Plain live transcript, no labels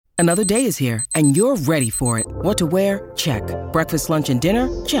Another day is here, and you're ready for it. What to wear? Check. Breakfast, lunch, and dinner?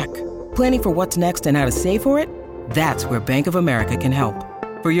 Check. Planning for what's next and how to save for it? That's where Bank of America can help.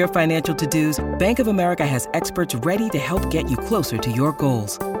 For your financial to-dos, Bank of America has experts ready to help get you closer to your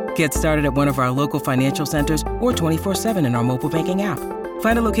goals. Get started at one of our local financial centers or 24/7 in our mobile banking app.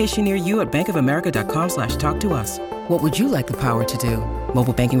 Find a location near you at bankofamerica.com/talktous. What would you like the power to do?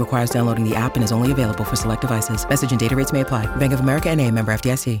 Mobile banking requires downloading the app and is only available for select devices. Message and data rates may apply. Bank of America N.A., member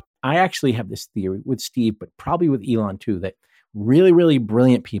FDIC. I actually have this theory with Steve, but probably with Elon too, that really, really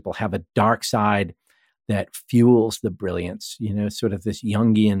brilliant people have a dark side that fuels the brilliance, sort of this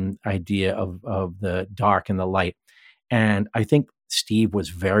Jungian idea of the dark and the light. And I think Steve was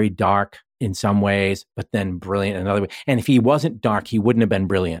very dark in some ways, but then brilliant in another way. And if he wasn't dark, he wouldn't have been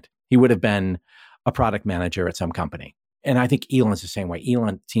brilliant. He would have been a product manager at some company. And I think Elon's the same way.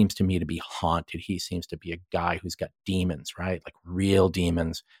 Elon seems to me to be haunted. He seems to be a guy who's got demons, right? Like real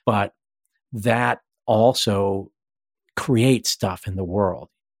demons. But that also creates stuff in the world.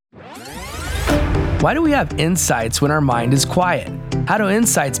 Why do we have insights when our mind is quiet? How do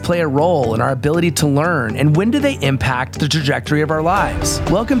insights play a role in our ability to learn, and when do they impact the trajectory of our lives?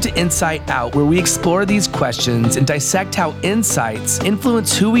 Welcome to Insight Out, where we explore these questions and dissect how insights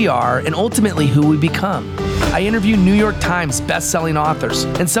influence who we are and ultimately who we become. I interview New York Times best-selling authors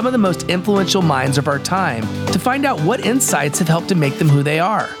and some of the most influential minds of our time to find out what insights have helped to make them who they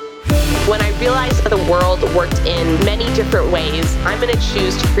are. When I realized that the world worked in many different ways, I'm going to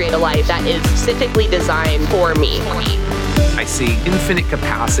choose to create a life that is specifically designed for me. I see infinite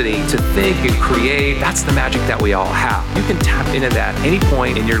capacity to think and create. That's the magic that we all have. You can tap into that any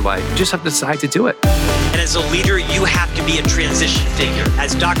point in your life. You just have to decide to do it. And as a leader, you have to be a transition figure.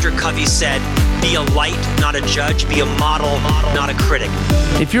 As Dr. Covey said, be a light, not a judge. Be a model, not a critic.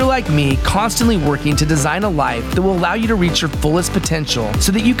 If you're like me, constantly working to design a life that will allow you to reach your fullest potential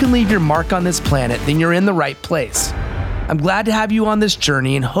so that you can leave your mark on this planet, then you're in the right place. I'm glad to have you on this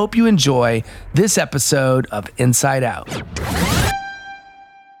journey and hope you enjoy this episode of Inside Out.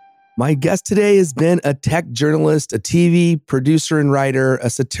 My guest today has been a tech journalist, a TV producer and writer, a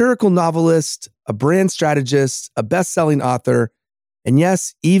satirical novelist, a brand strategist, a best-selling author, and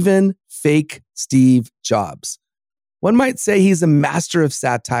yes, even fake Steve Jobs. One might say he's a master of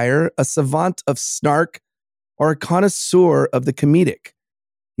satire, a savant of snark, or a connoisseur of the comedic.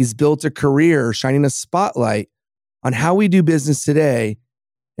 He's built a career shining a spotlight on how we do business today,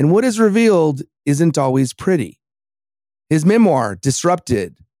 and what is revealed isn't always pretty. His memoir,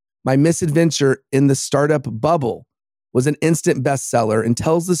 Disrupted, My Misadventure in the Startup Bubble, was an instant bestseller and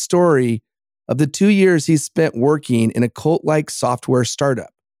tells the story of the 2 years he spent working in a cult-like software startup.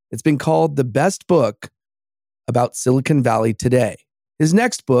 It's been called the best book about Silicon Valley today. His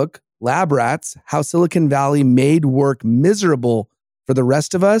next book, Lab Rats, How Silicon Valley Made Work Miserable for the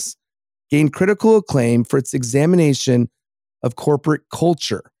Rest of Us, gained critical acclaim for its examination of corporate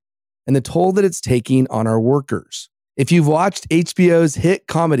culture and the toll that it's taking on our workers. If you've watched HBO's hit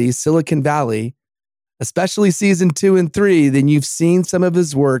comedy Silicon Valley, especially season 2 and 3, then you've seen some of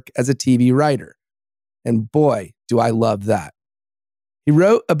his work as a TV writer. And boy, do I love that. He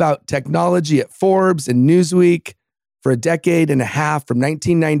wrote about technology at Forbes and Newsweek for a decade and a half from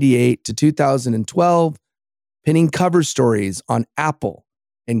 1998 to 2012, penning cover stories on Apple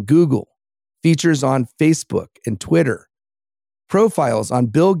and Google, features on Facebook and Twitter, profiles on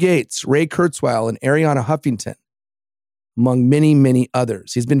Bill Gates, Ray Kurzweil, and Arianna Huffington, among many, many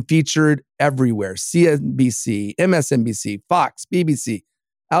others. He's been featured everywhere: CNBC, MSNBC, Fox, BBC,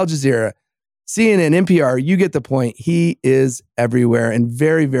 Al Jazeera, CNN, NPR, you get the point. He is everywhere and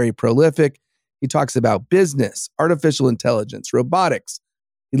very, very prolific. He talks about business, artificial intelligence, robotics.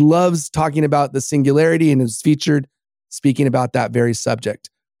 He loves talking about the singularity and is featured speaking about that very subject.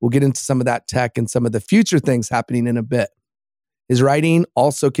 We'll get into some of that tech and some of the future things happening in a bit. His writing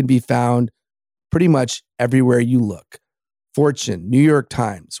also can be found pretty much everywhere you look. Fortune, New York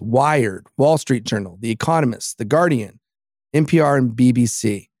Times, Wired, Wall Street Journal, The Economist, The Guardian, NPR, and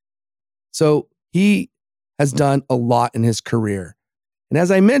BBC. So he has done a lot in his career. And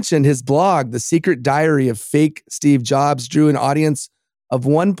as I mentioned, his blog, The Secret Diary of Fake Steve Jobs, drew an audience of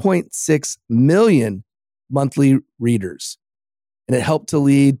 1.6 million monthly readers. And it helped to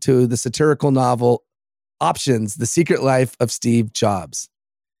lead to the satirical novel Options, The Secret Life of Steve Jobs.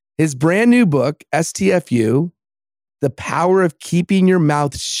 His brand new book, STFU, The Power of Keeping Your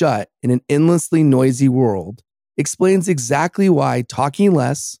Mouth Shut in an Endlessly Noisy World, explains exactly why talking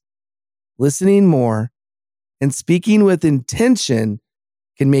less, listening more, and speaking with intention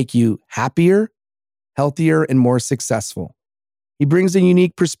can make you happier, healthier, and more successful. He brings a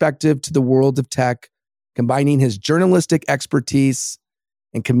unique perspective to the world of tech, combining his journalistic expertise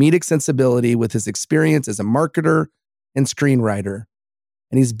and comedic sensibility with his experience as a marketer and screenwriter.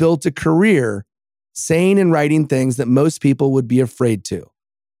 And he's built a career saying and writing things that most people would be afraid to.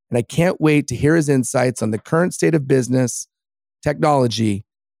 And I can't wait to hear his insights on the current state of business, technology,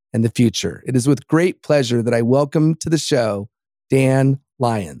 and the future. It is with great pleasure that I welcome to the show, Dan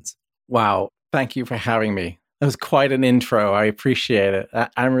Lyons. Wow. Thank you for having me. That was quite an intro. I appreciate it.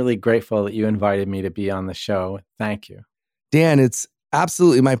 I'm really grateful that you invited me to be on the show. Thank you. Dan, it's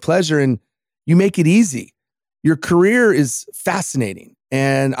absolutely my pleasure. And you make it easy. Your career is fascinating.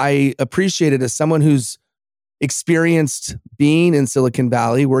 And I appreciate it as someone who's experienced being in Silicon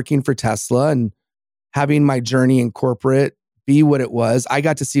Valley, working for Tesla and having my journey in corporate be what it was. I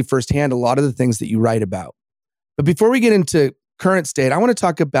got to see firsthand a lot of the things that you write about. But before we get into current state, I want to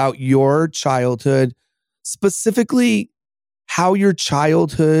talk about your childhood, specifically how your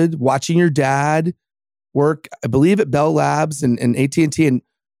childhood, watching your dad work, I believe at Bell Labs and AT&T, and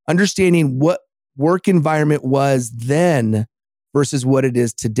understanding what work environment was then versus what it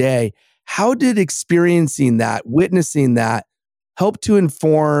is today. How did experiencing that, witnessing that, help to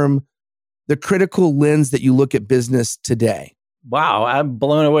inform the critical lens that you look at business today? Wow, I'm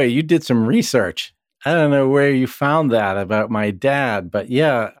blown away. You did some research. I don't know where you found that about my dad, but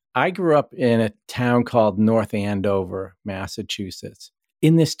yeah, I grew up in a town called North Andover, Massachusetts.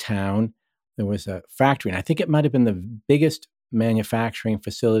 In this town, there was a factory, and I think it might have been the biggest manufacturing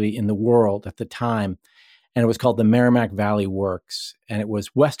facility in the world at the time. And it was called the Merrimack Valley Works. And it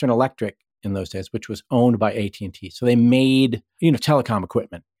was Western Electric in those days, which was owned by AT&T. So they made, telecom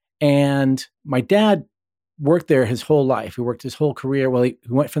equipment. And my dad worked there his whole life. He worked his whole career. Well, he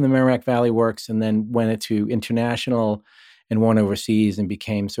went from the Merrimack Valley Works and then went into international and went overseas and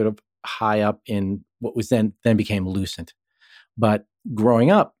became sort of high up in what was then became Lucent. But growing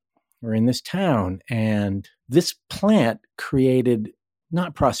up, we're in this town, and this plant created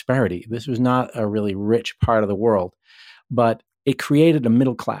not prosperity. This was not a really rich part of the world, but it created a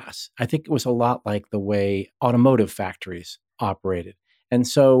middle class. I think it was a lot like the way automotive factories operated. And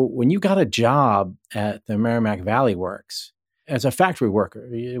so when you got a job at the Merrimack Valley Works as a factory worker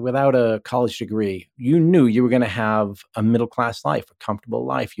without a college degree, you knew you were going to have a middle class life, a comfortable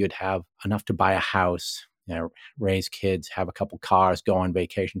life. You'd have enough to buy a house, raise kids, have a couple cars, go on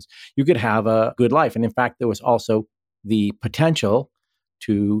vacations. You could have a good life. And in fact, there was also the potential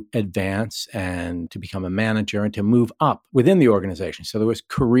to advance and to become a manager and to move up within the organization. So there was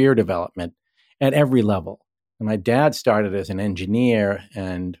career development at every level. And my dad started as an engineer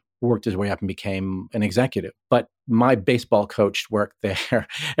and worked his way up and became an executive. But my baseball coach worked there.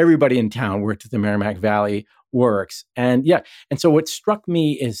 Everybody in town worked at the Merrimack Valley Works. And so what struck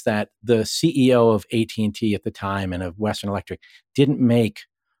me is that the CEO of AT&T at the time and of Western Electric didn't make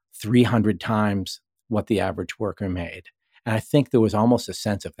 300 times what the average worker made. And I think there was almost a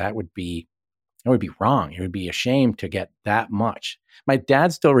sense of that would be wrong. It would be a shame to get that much. My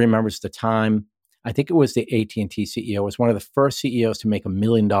dad still remembers the time, I think it was the AT&T CEO, was one of the first CEOs to make $1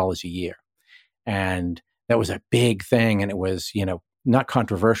 million a year. And that was a big thing. And it was, not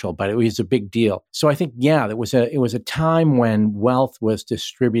controversial, but it was a big deal. So I think, it was a time when wealth was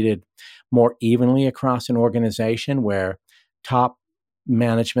distributed more evenly across an organization, where top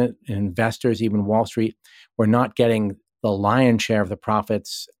management, investors, even Wall Street, were not getting the lion's share of the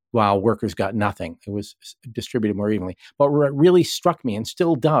profits while workers got nothing. It was distributed more evenly. But what really struck me, and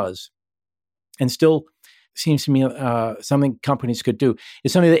still does, and still seems to me something companies could do,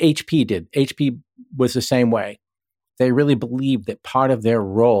 is something that HP did. HP was the same way. They really believed that part of their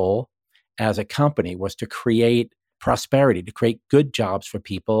role as a company was to create prosperity, to create good jobs for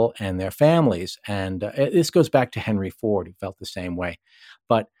people and their families. And this goes back to Henry Ford, who felt the same way.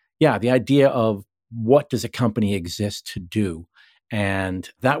 But the idea of what does a company exist to do? And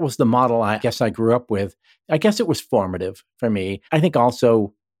that was the model I guess I grew up with. I guess it was formative for me. I think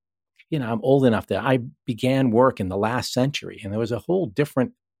also, I'm old enough that I began work in the last century, and there was a whole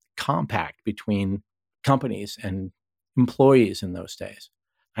different compact between companies and employees in those days.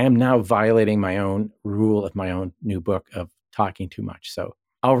 I am now violating my own rule of my own new book of talking too much. So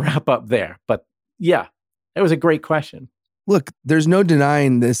I'll wrap up there. But that was a great question. Look, there's no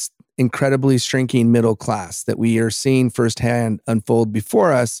denying this incredibly shrinking middle class that we are seeing firsthand unfold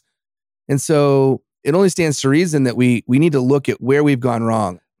before us. And so it only stands to reason that we need to look at where we've gone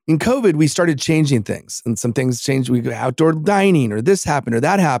wrong. In COVID, we started changing things, and some things changed. We go outdoor dining, or this happened or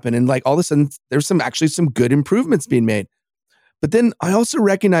that happened. And all of a sudden there's some good improvements being made. But then I also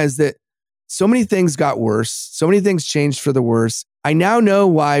recognize that so many things got worse. So many things changed for the worse. I now know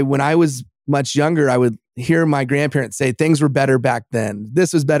why when I was much younger, I would hear my grandparents say things were better back then.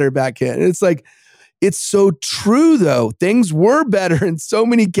 This was better back then. And it's like, it's so true, though. Things were better in so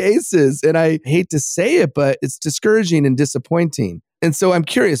many cases. And I hate to say it, but it's discouraging and disappointing. And so I'm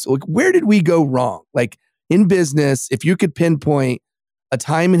curious, like, where did we go wrong? Like in business, if you could pinpoint a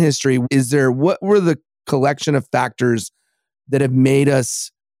time in history, what were the collection of factors that have made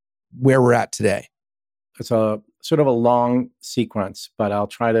us where we're at today? It's a sort of a long sequence, but I'll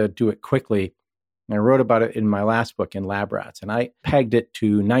try to do it quickly. I wrote about it in my last book, in Lab Rats, and I pegged it to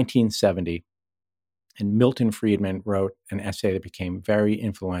 1970. And Milton Friedman wrote an essay that became very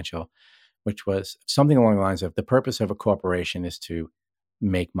influential, which was something along the lines of the purpose of a corporation is to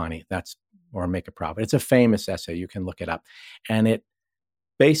make money, or make a profit. It's a famous essay. You can look it up. And it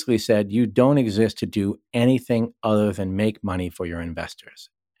basically said, you don't exist to do anything other than make money for your investors.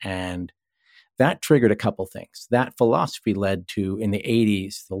 And that triggered a couple things. That philosophy led to, in the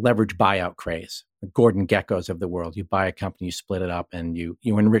 80s, the leverage buyout craze, the Gordon Geckos of the world. You buy a company, you split it up, and you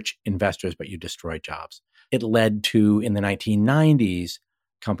enrich investors, but you destroy jobs. It led to, in the 1990s,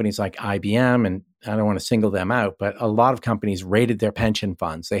 companies like IBM, and I don't want to single them out, but a lot of companies raided their pension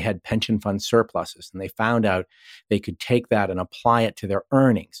funds. They had pension fund surpluses, and they found out they could take that and apply it to their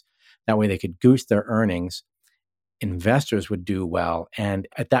earnings. That way they could goose their earnings. Investors would do well. And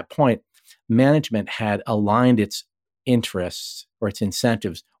at that point, management had aligned its interests or its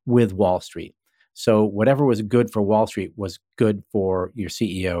incentives with Wall Street. So whatever was good for Wall Street was good for your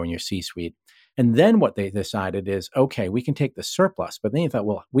CEO and your C-suite. And then what they decided is, okay, we can take the surplus, but then you thought,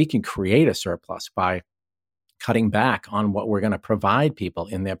 well, we can create a surplus by cutting back on what we're going to provide people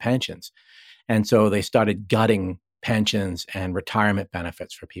in their pensions. And so they started gutting pensions and retirement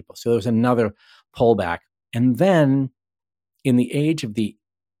benefits for people. So there was another pullback. And then in the age of the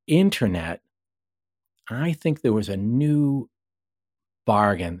internet, I think there was a new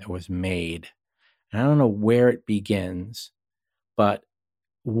bargain that was made. And I don't know where it begins, but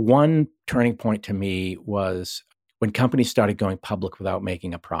one turning point to me was when companies started going public without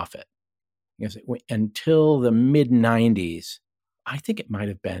making a profit. Because until the mid-90s, I think it might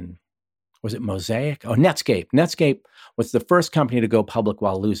have been, was it Mosaic? Oh, Netscape. Netscape was the first company to go public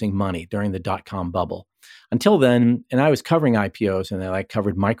while losing money during the dot-com bubble. Until then, and I was covering IPOs, and then I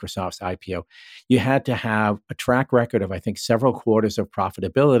covered Microsoft's IPO, you had to have a track record of, I think, several quarters of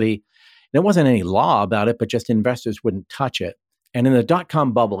profitability. There wasn't any law about it, but just investors wouldn't touch it. And in the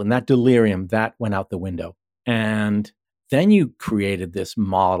dot-com bubble, in that delirium, that went out the window. And then you created this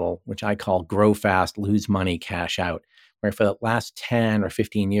model, which I call grow fast, lose money, cash out, where for the last 10 or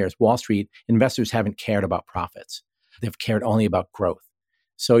 15 years, Wall Street investors haven't cared about profits. They've cared only about growth.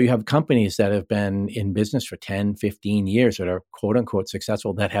 So you have companies that have been in business for 10, 15 years that are quote unquote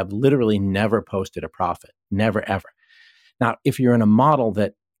successful that have literally never posted a profit, never, ever. Now, if you're in a model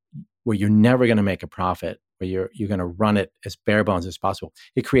where you're never going to make a profit, where you're going to run it as bare bones as possible,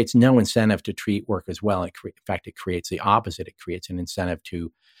 it creates no incentive to treat workers well. In fact, it creates the opposite. It creates an incentive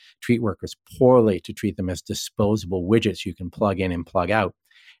to treat workers poorly, to treat them as disposable widgets you can plug in and plug out.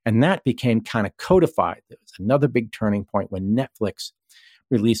 And that became kind of codified. There was another big turning point when Netflix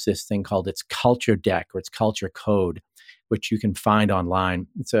released this thing called its culture deck or its culture code, which you can find online.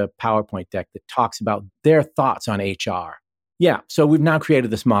 It's a PowerPoint deck that talks about their thoughts on HR. Yeah, so we've now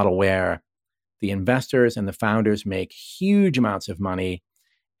created this model where the investors and the founders make huge amounts of money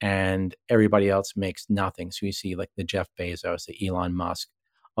and everybody else makes nothing. So you see like the Jeff Bezos, the Elon Musk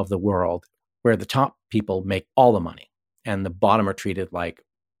of the world, where the top people make all the money and the bottom are treated like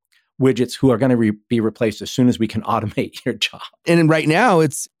widgets who are going to be replaced as soon as we can automate your job. And right now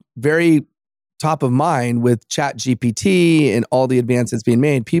it's very top of mind with ChatGPT and all the advances being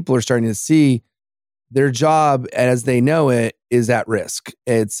made. People are starting to see their job as they know it is at risk.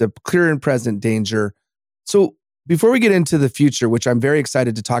 It's a clear and present danger. So before we get into the future, which I'm very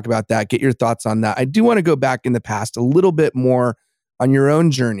excited to talk about that, get your thoughts on that. I do want to go back in the past a little bit more on your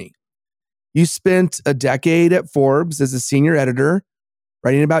own journey. You spent a decade at Forbes as a senior editor,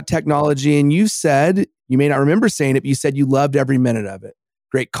 writing about technology. And you said, you may not remember saying it, but you said you loved every minute of it.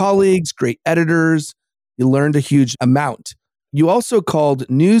 Great colleagues, great editors. You learned a huge amount. You also called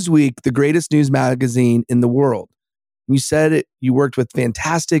Newsweek the greatest news magazine in the world. You said you worked with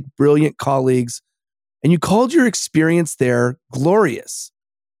fantastic, brilliant colleagues, and you called your experience there glorious.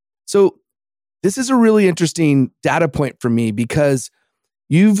 So this is a really interesting data point for me because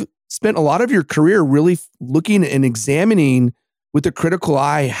you've spent a lot of your career really looking and examining with a critical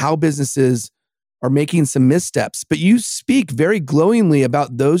eye how businesses are making some missteps. But you speak very glowingly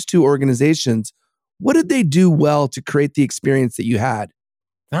about those two organizations. What did they do well to create the experience that you had?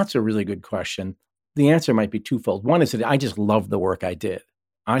 That's a really good question. The answer might be twofold. One is that I just loved the work I did.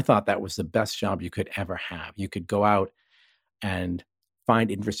 I thought that was the best job you could ever have. You could go out and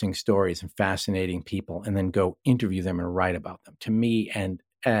find interesting stories and fascinating people and then go interview them and write about them. To me, and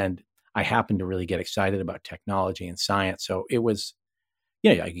I happen to really get excited about technology and science. So it was,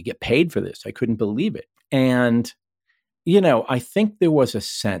 I could get paid for this. I couldn't believe it. And, I think there was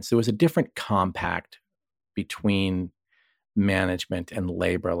a different compact between management and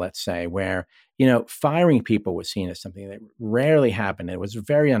labor, let's say, where, firing people was seen as something that rarely happened. It was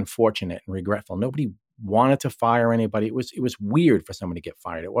very unfortunate and regretful. Nobody wanted to fire anybody. It was weird for someone to get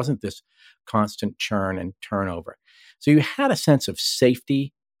fired. It wasn't this constant churn and turnover. So you had a sense of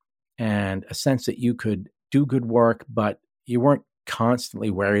safety and a sense that you could do good work, but you weren't constantly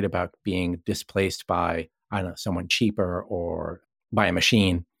worried about being displaced by, someone cheaper or by a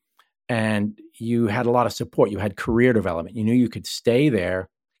machine. And you had a lot of support. You had career development. You knew you could stay there.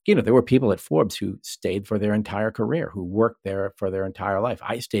 There were people at Forbes who stayed for their entire career, who worked there for their entire life.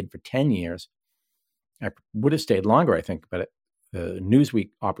 I stayed for 10 years. I would have stayed longer, I think, but the Newsweek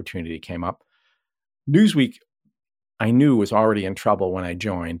opportunity came up. Newsweek, I knew, was already in trouble when I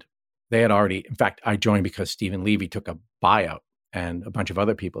joined. They had already, in fact, I joined because Stephen Levy took a buyout and a bunch of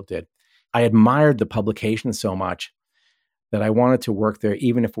other people did. I admired the publication so much that I wanted to work there,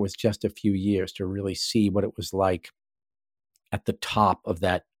 even if it was just a few years, to really see what it was like at the top of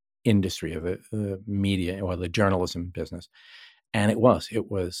that industry of the media or the journalism business. And it was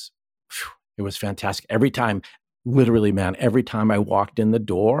fantastic. Every time, literally, man, every time I walked in the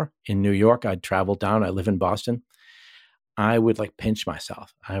door in New York, I'd travel down, I live in Boston, I would pinch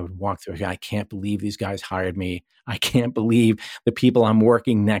myself. I would walk through, I can't believe these guys hired me. I can't believe the people I'm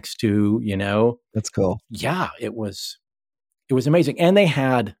working next to, That's cool. Yeah, it was amazing. And they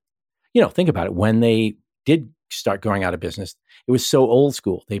had, think about it, when they did start going out of business, it was so old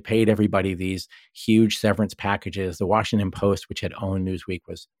school. They paid everybody these huge severance packages. The Washington Post, which had owned Newsweek,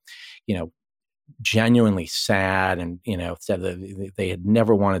 was, genuinely sad and, said that they had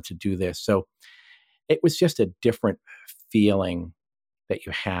never wanted to do this. So it was just a different feeling that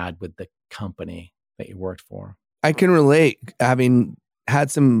you had with the company that you worked for. I can relate, having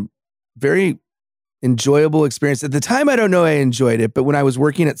had some very enjoyable experience. At the time, I don't know I enjoyed it, but when I was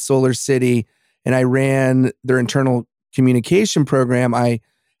working at Solar City and I ran their internal communication program, I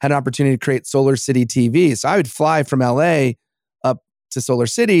had an opportunity to create Solar City TV. So I would fly from LA up to Solar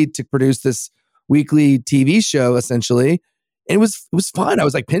City to produce this weekly TV show, essentially. And it was fun. I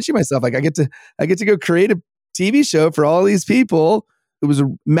was pinching myself. I get to go create a TV show for all these people. It was a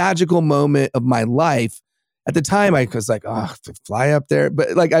magical moment of my life. At the time, I was like, oh, to fly up there.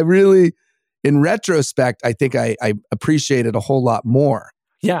 But I really, in retrospect, I think I appreciate it a whole lot more.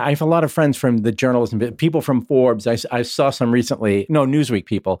 Yeah, I have a lot of friends from the journalism, people from Forbes. I saw some recently, Newsweek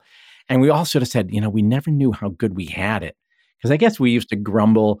people. And we all sort of said, we never knew how good we had it. Because I guess we used to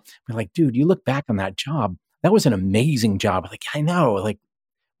grumble. We're like, dude, you look back on that job. That was an amazing job. I know,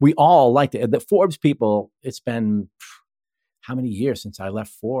 we all liked it. The Forbes people, it's been how many years since I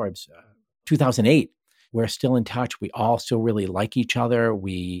left Forbes? 2008. We're still in touch. We all still really like each other.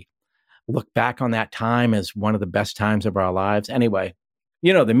 We look back on that time as one of the best times of our lives. Anyway,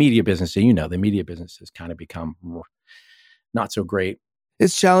 the media business, the media business has kind of become not so great.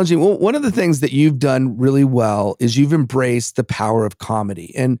 It's challenging. Well, one of the things that you've done really well is you've embraced the power of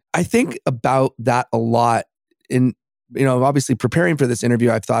comedy. And I think about that a lot in, obviously preparing for this interview,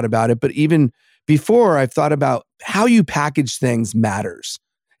 I've thought about it, but even before, I've thought about how you package things matters.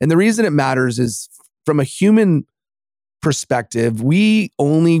 And the reason it matters is from a human perspective, we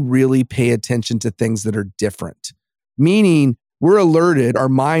only really pay attention to things that are different, meaning we're alerted, our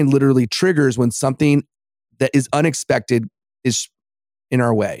mind literally triggers when something that is unexpected is in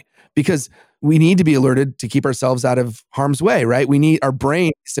our way, because we need to be alerted to keep ourselves out of harm's way, right? We need our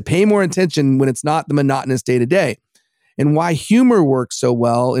brain to pay more attention when it's not the monotonous day to day. And why humor works so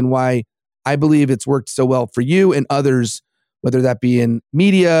well, and why I believe it's worked so well for you and others, whether that be in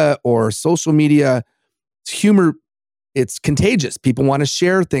media or social media, humor, it's contagious. People want to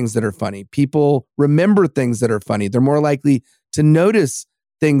share things that are funny. People remember things that are funny. They're more likely to notice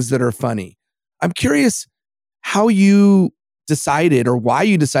things that are funny. I'm curious how you decided, or why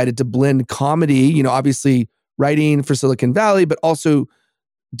you decided to blend comedy, obviously writing for Silicon Valley, but also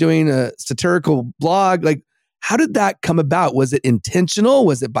doing a satirical blog. How did that come about? Was it intentional?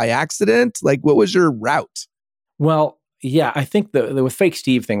 Was it by accident? What was your route? Well, yeah, I think the Fake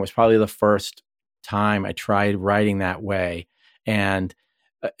Steve thing was probably the first time I tried writing that way. And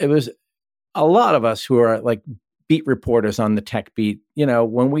it was a lot of us who are beat reporters on the tech beat,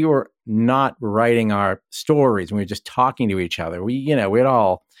 when we were not writing our stories, when we were just talking to each other, we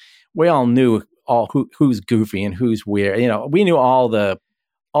all knew who's goofy and who's weird. We knew all the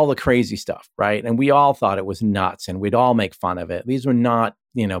all the crazy stuff, right? And we all thought it was nuts and we'd all make fun of it. These were not,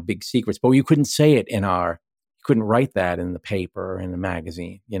 big secrets, but you couldn't say it you couldn't write that in the paper or in the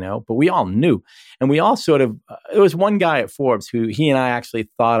magazine, but we all knew. And we all sort of, there was one guy at Forbes who he and I actually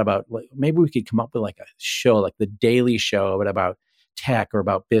thought about, like, maybe we could come up with like a show, like the Daily Show, but about tech or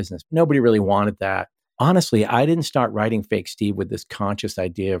about business. Nobody really wanted that. Honestly, I didn't start writing Fake Steve with this conscious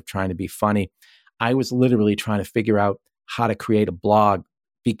idea of trying to be funny. I was literally trying to figure out how to create a blog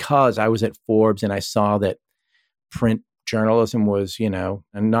because I was at Forbes and I saw that print journalism was,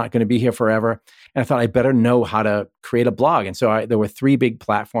 I'm not going to be here forever. And I thought I better know how to create a blog. And so there were 3 big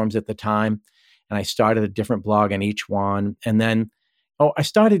platforms at the time. And I started a different blog on each one. And then,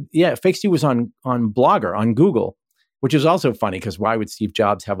 Fake Steve was on Blogger, on Google, which is also funny because why would Steve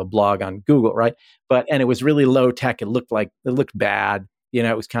Jobs have a blog on Google, right? And it was really low tech. It looked bad.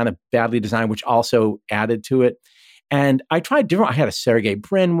 It was kind of badly designed, which also added to it. And I tried different. I had a Sergey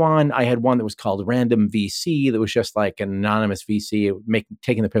Brin one. I had one that was called Random VC that was just like an anonymous VC,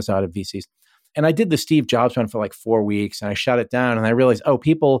 taking the piss out of VCs. And I did the Steve Jobs one for like 4 weeks and I shut it down and I realized,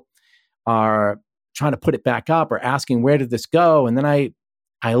 people are trying to put it back up or asking, where did this go? And then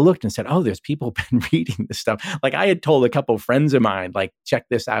I looked and said, there's people been reading this stuff. Like I had told a couple of friends of mine, like, check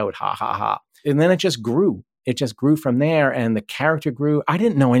this out, ha, ha, ha. And then it just grew. It just grew from there and the character grew. I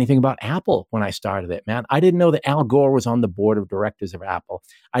didn't know anything about Apple when I started it, man. I didn't know that Al Gore was on the board of directors of Apple.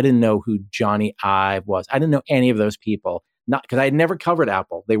 I didn't know who Johnny Ive was. I didn't know any of those people, not because I had never covered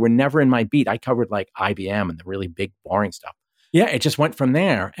Apple. They were never in my beat. I covered like IBM and the really big, boring stuff. Yeah, it just went from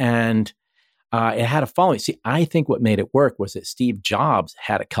there. And it had a following. See, I think what made it work was that Steve Jobs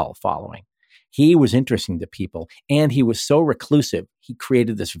had a cult following. He was interesting to people and he was so reclusive. He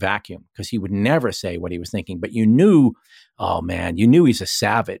created this vacuum because he would never say what he was thinking, but you knew he's a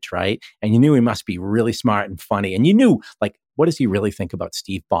savage, right? And you knew he must be really smart and funny. And you knew, like, what does he really think about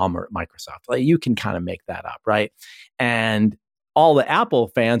Steve Ballmer at Microsoft? Like, you can kind of make that up, right? And all the Apple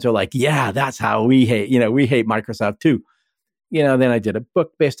fans are like, yeah, that's how we hate Microsoft too. Then I did a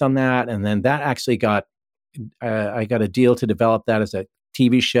book based on that. And then that actually I got a deal to develop that as a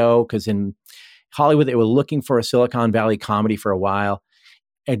TV show because in Hollywood, they were looking for a Silicon Valley comedy for a while.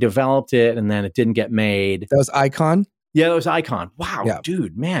 I developed it and then it didn't get made. That was Icon? Yeah, that was Icon. Wow, yeah.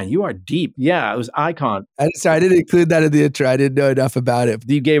 Dude, man, you are deep. Yeah, it was Icon. I didn't include that in the intro. I didn't know enough about it.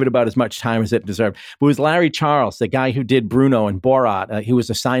 You gave it about as much time as it deserved. But it was Larry Charles, the guy who did Bruno and Borat. He was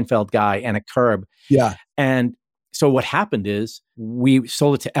a Seinfeld guy and a Curb. Yeah. And so what happened is we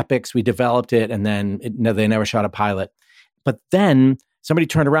sold it to Epix, we developed it, and then they never shot a pilot. But then somebody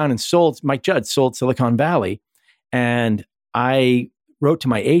turned around and Mike Judge sold Silicon Valley. And I wrote to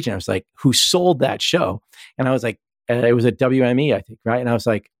my agent, I was like, who sold that show? And I was like, it was at WME, I think, right? And I was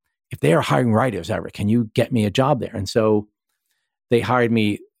like, if they are hiring writers ever, can you get me a job there? And so they hired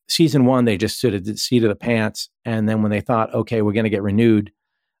me. Season 1, they just sort of did seat of the pants. And then when they thought, okay, we're going to get renewed,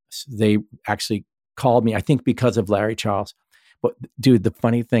 they actually called me, I think because of Larry Charles. But dude, the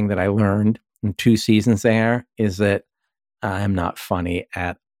funny thing that I learned in 2 seasons there is that I'm not funny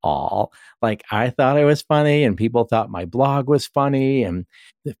at all. Like I thought I was funny and people thought my blog was funny and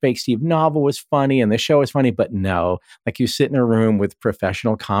the Fake Steve novel was funny and the show was funny, but no, like you sit in a room with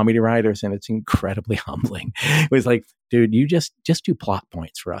professional comedy writers and it's incredibly humbling. It was like, dude, you just do plot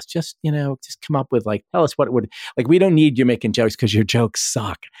points for us. Just come up with like, tell us what it would, like, we don't need you making jokes because your jokes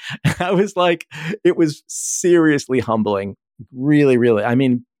suck. I was like, it was seriously humbling. Really, really. I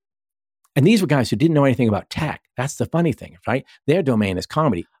mean, and these were guys who didn't know anything about tech. That's the funny thing, right? Their domain is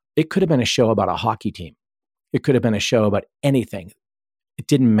comedy. It could have been a show about a hockey team. It could have been a show about anything. It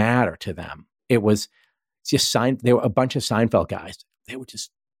didn't matter to them. It was just they were a bunch of Seinfeld guys. They were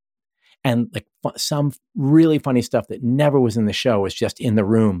just, and like some really funny stuff that never was in the show was just in the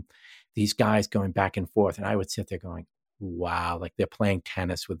room. These guys going back and forth. And I would sit there going, wow, like they're playing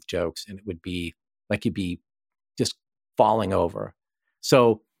tennis with jokes. And it would be like, you'd be just falling over.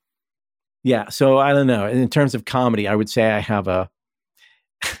 So, yeah. So I don't know. In terms of comedy, I would say I have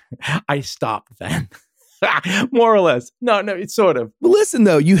I stopped then. More or less. No, it's sort of. But listen,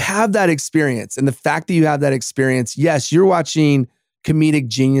 though, you have that experience. And the fact that you have that experience, yes, you're watching comedic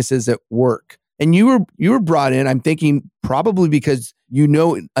geniuses at work. And you were brought in, I'm thinking, probably because you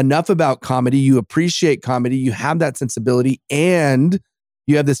know enough about comedy, you appreciate comedy, you have that sensibility, and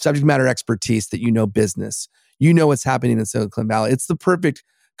you have this subject matter expertise that you know business. You know what's happening in Silicon Valley. It's the perfect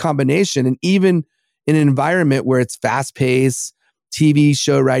combination. And even in an environment where it's fast-paced, TV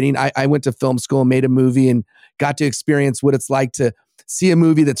show writing, I went to film school and made a movie and got to experience what it's like to see a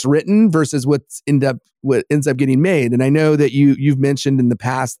movie that's written versus what ends up getting made. And I know that you've mentioned in the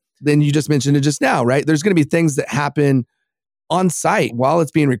past, then you just mentioned it just now, right? There's going to be things that happen on site while it's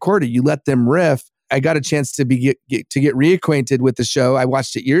being recorded. You let them riff. I got a chance to get reacquainted with the show. I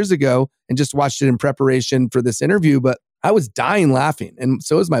watched it years ago and just watched it in preparation for this interview, but I was dying laughing. And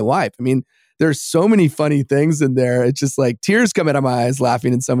so was my wife. I mean, there's so many funny things in there. It's just like tears come out of my eyes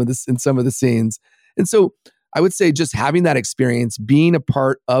laughing in some of the scenes. And so I would say just having that experience, being a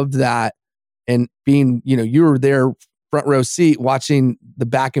part of that and being, you were there front row seat watching the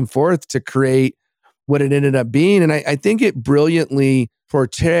back and forth to create what it ended up being. And I think it brilliantly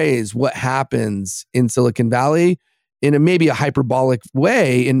portrays what happens in Silicon Valley in maybe a hyperbolic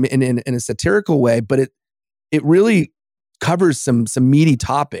way, in a satirical way, but it really covers some meaty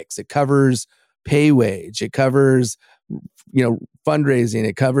topics. It covers pay wage. It covers, fundraising.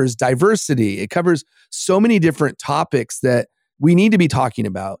 It covers diversity. It covers so many different topics that we need to be talking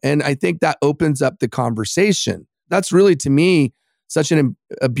about. And I think that opens up the conversation. That's really, to me, such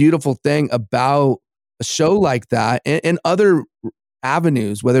a beautiful thing about a show like that and other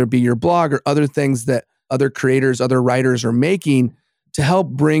avenues, whether it be your blog or other things that other creators, other writers are making to help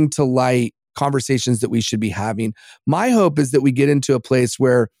bring to light conversations that we should be having. My hope is that we get into a place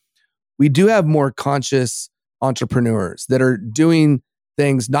where we do have more conscious entrepreneurs that are doing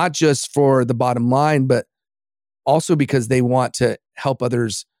things not just for the bottom line, but also because they want to help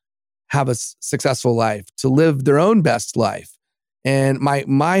others have a successful life, to live their own best life. And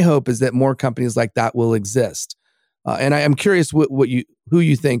my hope is that more companies like that will exist. And I'm curious who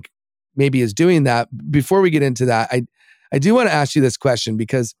you think maybe is doing that. Before we get into that, I do want to ask you this question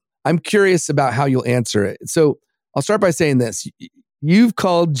because I'm curious about how you'll answer it. So I'll start by saying this. You've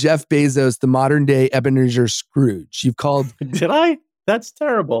called Jeff Bezos the modern day Ebenezer Scrooge. You've called... Did I? That's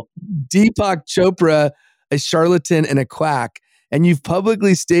terrible. Deepak Chopra a charlatan and a quack. And you've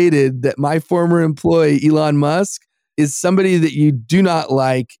publicly stated that my former employee, Elon Musk, is somebody that you do not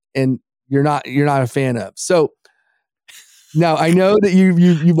like and you're not a fan of. So now I know that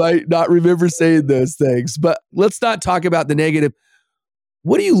you might not remember saying those things, but let's not talk about the negative.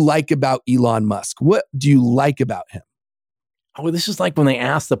 What do you like about Elon Musk? What do you like about him? Oh, this is like when they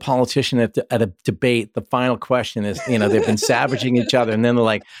ask the politician at a debate, the final question is, they've been savaging each other. And then they're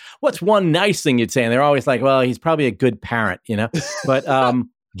like, what's one nice thing you'd say? And they're always like, well, he's probably a good parent, But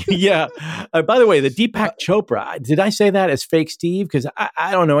yeah. By the way, the Deepak Chopra, did I say that as fake Steve? Because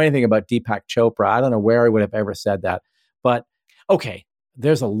I don't know anything about Deepak Chopra. I don't know where I would have ever said that. But okay,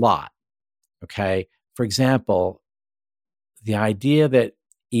 there's a lot. Okay. For example, the idea that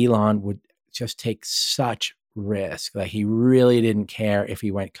Elon would just take such risk, that he really didn't care if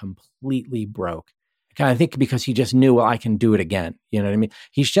he went completely broke. I think because he just knew, well, I can do it again. You know what I mean?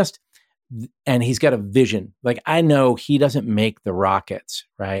 And he's got a vision. Like, I know he doesn't make the rockets,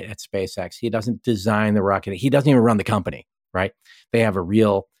 right, at SpaceX. He doesn't design the rocket. He doesn't even run the company, right? They have a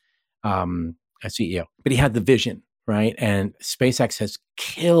real a CEO, but he had the vision, right? And SpaceX has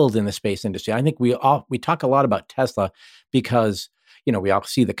killed in the space industry. I think we talk a lot about Tesla because, we all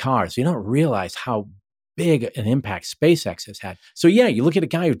see the cars. You don't realize how big an impact SpaceX has had. So yeah, you look at a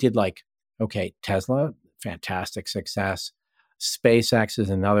guy who did Tesla, fantastic success. SpaceX is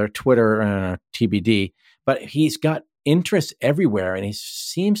another, Twitter, TBD, but he's got interest everywhere and he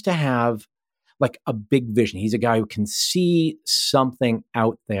seems to have like a big vision. He's a guy who can see something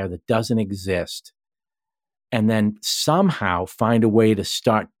out there that doesn't exist and then somehow find a way to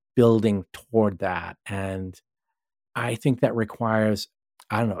start building toward that. And I think that requires,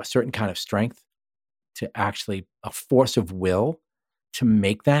 a certain kind of strength, to actually a force of will to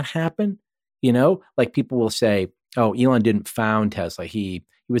make that happen. Like people will say, oh, Elon didn't found Tesla. He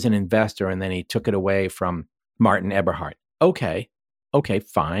was an investor and then he took it away from Martin Eberhard. Okay,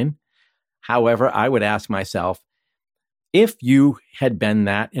 fine. However, I would ask myself, if you had been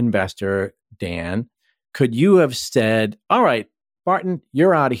that investor, Dan, could you have said, all right, Martin,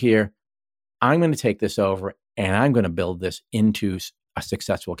 you're out of here. I'm going to take this over and I'm going to build this into a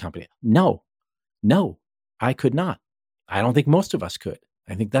successful company? No, I could not. I don't think most of us could.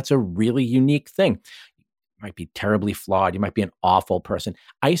 I think that's a really unique thing. You might be terribly flawed. You might be an awful person.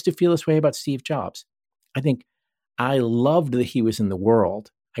 I used to feel this way about Steve Jobs. I think I loved that he was in the world.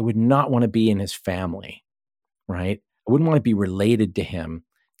 I would not want to be in his family, right? I wouldn't want to be related to him.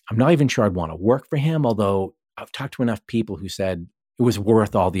 I'm not even sure I'd want to work for him, although I've talked to enough people who said it was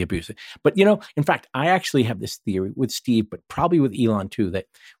worth all the abuse. But, in fact, I actually have this theory with Steve, but probably with Elon too, that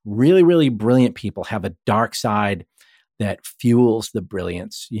really, really brilliant people have a dark side that fuels the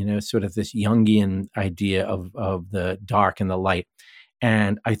brilliance, sort of this Jungian idea of the dark and the light.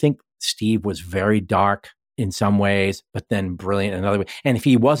 And I think Steve was very dark in some ways, but then brilliant in another way. And if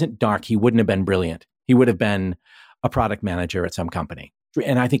he wasn't dark, he wouldn't have been brilliant. He would have been a product manager at some company.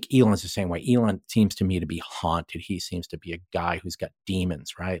 And I think Elon's the same way. Elon seems to me to be haunted. He seems to be a guy who's got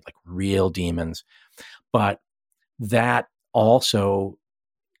demons, right? Like real demons. But that also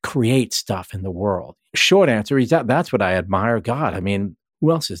creates stuff in the world. Short answer is that's what I admire. God, I mean,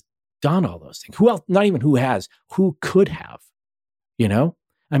 who else has done all those things? Who else? Not even who has, who could have, you know?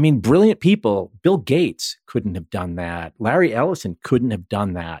 I mean, brilliant people. Bill Gates couldn't have done that. Larry Ellison couldn't have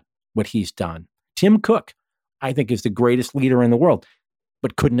done that, what he's done. Tim Cook, I think, is the greatest leader in the world,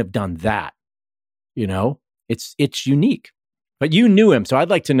 but couldn't have done that. You know, it's unique. But you knew him, so I'd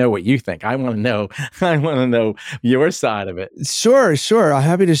like to know what you think. I want to know. I want to know your side of it. Sure. I'm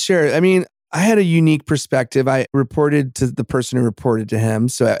happy to share. I mean, I had a unique perspective. I reported to the person who reported to him,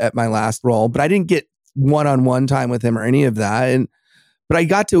 so at my last role, but I didn't get one-on-one time with him or any of that. But I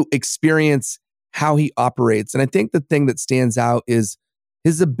got to experience how he operates. And I think the thing that stands out is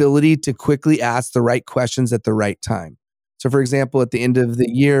his ability to quickly ask the right questions at the right time. So for example, at the end of the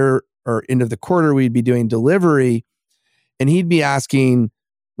year or end of the quarter, we'd be doing delivery and he'd be asking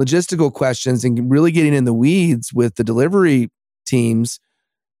logistical questions and really getting in the weeds with the delivery teams,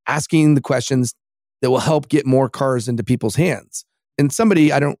 asking the questions that will help get more cars into people's hands. And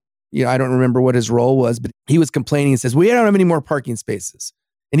somebody, I don't remember what his role was, but he was complaining and says, we don't have any more parking spaces.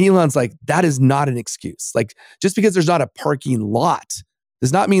 And Elon's like, that is not an excuse. Like, just because there's not a parking lot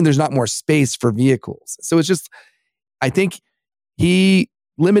does not mean there's not more space for vehicles. So it's just, I think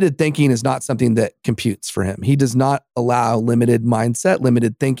limited thinking is not something that computes for him. He does not allow limited mindset,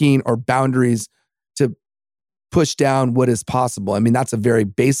 limited thinking, or boundaries to push down what is possible. I mean, that's a very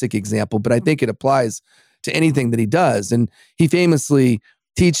basic example, but I think it applies to anything that he does. And he famously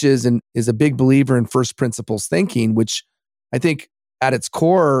teaches and is a big believer in first principles thinking, which I think at its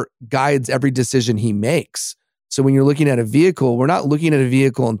core guides every decision he makes. So when you're looking at a vehicle, we're not looking at a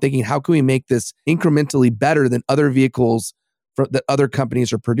vehicle and thinking, how can we make this incrementally better than other vehicles that other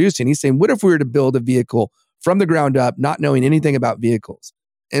companies are producing? He's saying, what if we were to build a vehicle from the ground up, not knowing anything about vehicles?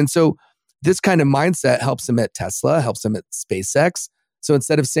 And so this kind of mindset helps him at Tesla, helps him at SpaceX. So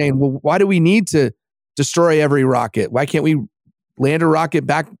instead of saying, well, why do we need to destroy every rocket? Why can't we land a rocket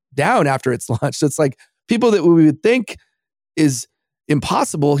back down after it's launched? So it's like people that we would think is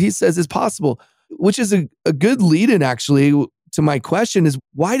impossible, he says is possible, which is a good lead-in actually to my question is,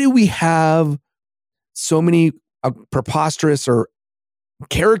 why do we have so many preposterous or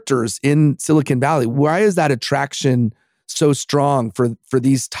characters in Silicon Valley? Why is that attraction so strong for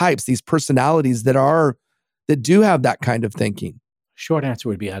these types, these personalities that do have that kind of thinking? Short answer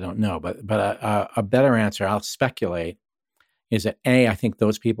would be, I don't know, but a better answer, I'll speculate, is that I think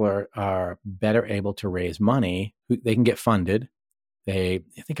those people are better able to raise money. They can get funded. They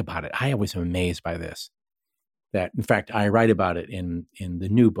think about it. I always am amazed by this. That, in fact, I write about it in the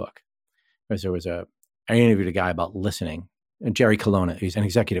new book, because I interviewed a guy about listening, Jerry Colonna. He's an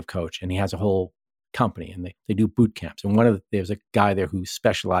executive coach, and he has a whole company, and they do boot camps. And there's a guy there who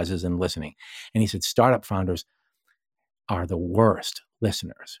specializes in listening, and he said startup founders are the worst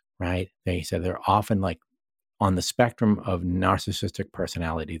listeners, right? He said they're often like on the spectrum of narcissistic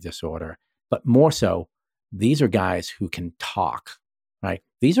personality disorder, but more so, these are guys who can talk, right?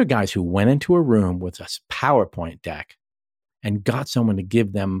 These are guys who went into a room with a PowerPoint deck and got someone to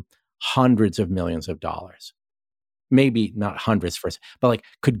give them hundreds of millions of dollars. Maybe not hundreds first, but like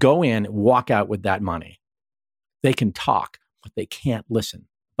could go in, walk out with that money. They can talk, but they can't listen.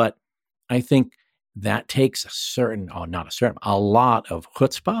 But I think that takes a lot of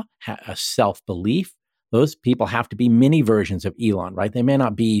chutzpah, a self-belief. Those people have to be mini versions of Elon, right? They may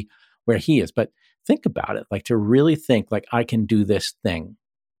not be where he is, but think about it, like to really think like I can do this thing,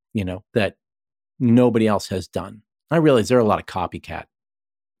 that nobody else has done. I realize there are a lot of copycat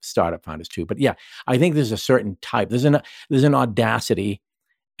startup founders too, but yeah, I think there's a certain type. There's an audacity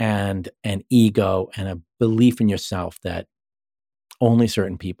and an ego and a belief in yourself that only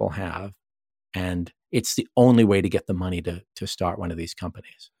certain people have, and it's the only way to get the money to start one of these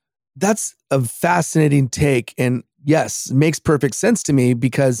companies. That's a fascinating take, and yes, makes perfect sense to me,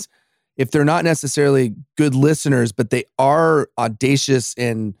 because if they're not necessarily good listeners, but they are audacious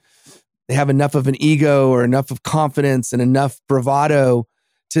and they have enough of an ego or enough of confidence and enough bravado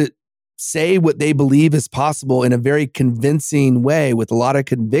to say what they believe is possible in a very convincing way with a lot of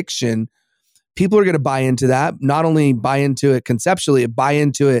conviction, people are going to buy into that. Not only buy into it conceptually, buy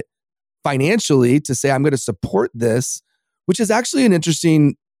into it financially to say, I'm going to support this, which is actually an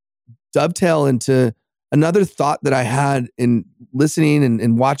interesting dovetail into another thought that I had in listening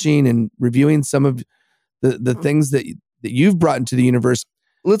and watching and reviewing some of the things that you've brought into the universe.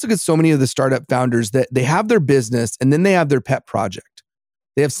 Let's look at so many of the startup founders that they have their business and then they have their pet project.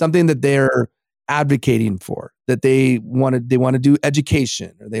 They have something that they're advocating for, that they want to do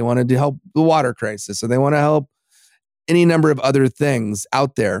education, or they wanted to help the water crisis, or they want to help any number of other things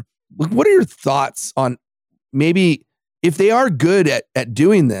out there. What are your thoughts on maybe if they are good at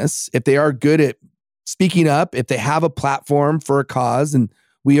doing this, if they are good at speaking up, if they have a platform for a cause, and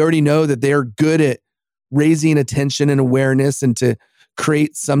we already know that they're good at raising attention and awareness and to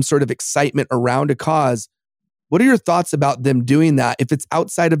create some sort of excitement around a cause, what are your thoughts about them doing that if it's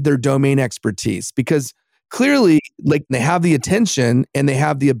outside of their domain expertise? Because clearly, like, they have the attention and they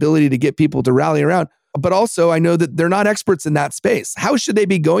have the ability to get people to rally around, but also I know that they're not experts in that space. How should they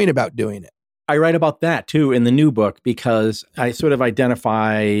be going about doing it? I write about that too in the new book, because I sort of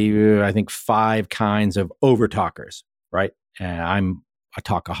identify, I think, 5 kinds of over-talkers, right? I'm a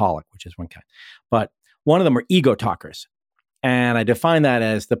talkaholic, which is one kind. But one of them are ego talkers. And I define that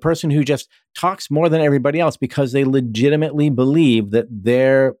as the person who just talks more than everybody else because they legitimately believe that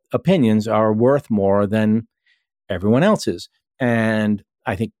their opinions are worth more than everyone else's. And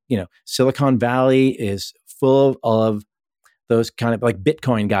I think, Silicon Valley is full of those kind of like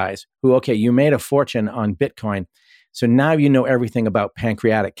Bitcoin guys who, okay, you made a fortune on Bitcoin, so now you know everything about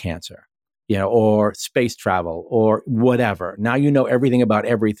pancreatic cancer, or space travel or whatever. Now you know everything about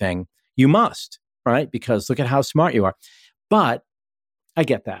everything. You must, right? Because look at how smart you are. But I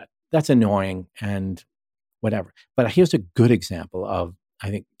get that. That's annoying and whatever. But here's a good example of, I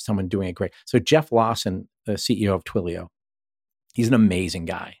think, someone doing it great. So Jeff Lawson, the CEO of Twilio, he's an amazing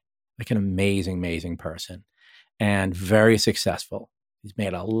guy, like an amazing, amazing person, and very successful. He's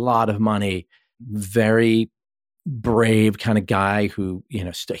made a lot of money, very brave kind of guy who,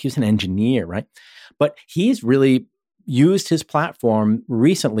 he's an engineer, right? But he's really used his platform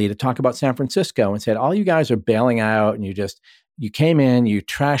recently to talk about San Francisco and said, all you guys are bailing out and you came in, you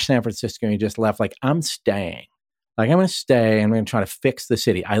trashed San Francisco and you just left. Like, I'm staying. Like, I'm going to stay. I'm going to try to fix the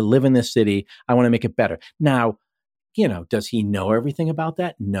city. I live in this city. I want to make it better. Now, does he know everything about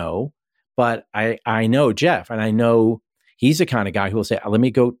that? No. But I know Jeff, and I know he's the kind of guy who will say, let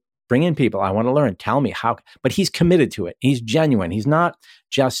me go bring in people. I want to learn. Tell me how. But he's committed to it. He's genuine. He's not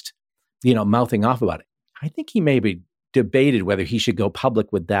just, mouthing off about it. I think he maybe debated whether he should go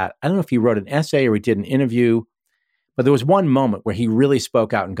public with that. I don't know if he wrote an essay or he did an interview, but there was one moment where he really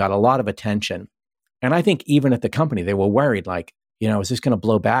spoke out and got a lot of attention. And I think even at the company, they were worried, like, is this going to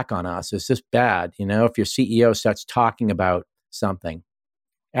blow back on us? Is this bad? If your CEO starts talking about something.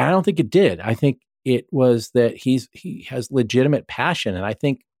 And I don't think it did. I think it was that he has legitimate passion. And I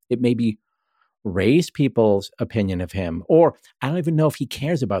think it maybe raised people's opinion of him. Or I don't even know if he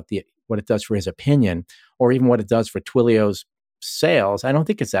cares about what it does for his opinion or even what it does for Twilio's sales. I don't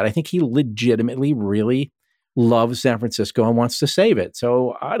think it's that. I think he legitimately really loves San Francisco and wants to save it.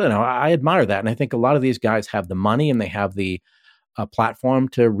 So I don't know. I admire that. And I think a lot of these guys have the money and they have the platform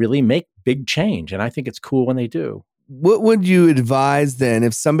to really make big change. And I think it's cool when they do. What would you advise then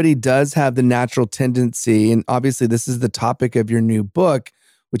if somebody does have the natural tendency, and obviously this is the topic of your new book,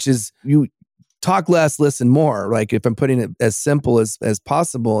 which is you talk less, listen more, like if I'm putting it as simple as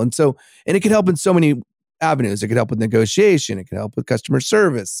possible. And it could help in so many avenues. It could help with negotiation. It could help with customer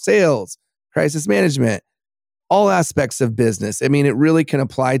service, sales, crisis management, all aspects of business. I mean, it really can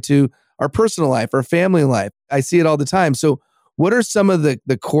apply to our personal life, our family life. I see it all the time. So what are some of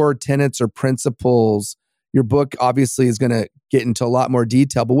the core tenets or principles? Your book obviously is going to get into a lot more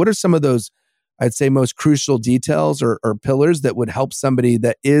detail, but what are some of those, I'd say, most crucial details or pillars that would help somebody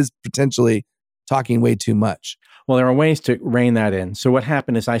that is potentially talking way too much? Well, there are ways to rein that in. So what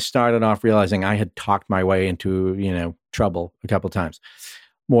happened is I started off realizing I had talked my way into, trouble a couple of times,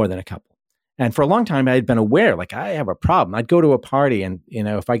 more than a couple. And for a long time, I had been aware, like, I have a problem. I'd go to a party and,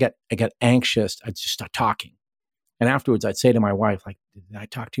 if I get anxious, I'd just start talking. And afterwards, I'd say to my wife, like, did I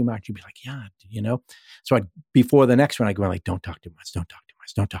talk too much? She'd be like, yeah, So before the next one, I'd go like, don't talk too much, don't talk too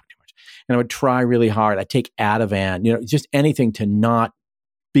much, don't talk too much. And I would try really hard. I'd take Ativan, just anything to not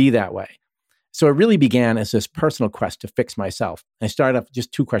be that way. So it really began as this personal quest to fix myself. I started off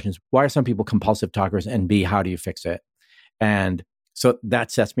just 2 questions. Why are some people compulsive talkers? And B, how do you fix it? And so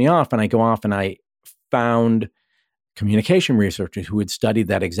that sets me off. And I go off and I found communication researchers who had studied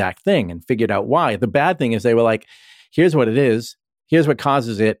that exact thing and figured out why. The bad thing is they were like, here's what it is. Here's what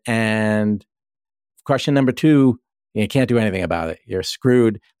causes it. And question number 2, you can't do anything about it. You're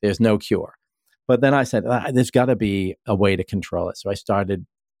screwed. There's no cure. But then I said, there's got to be a way to control it. So I started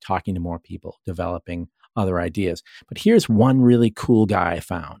talking to more people, developing other ideas. But here's one really cool guy I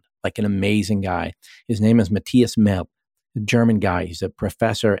found, like an amazing guy. His name is Matthias Mell, a German guy. He's a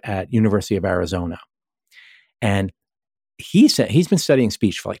professor at University of Arizona. And he said he's been studying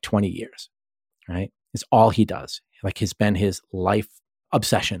speech for like 20 years, right? It's all he does. Like, it's been his life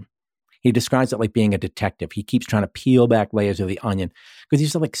obsession. He describes it like being a detective. He keeps trying to peel back layers of the onion because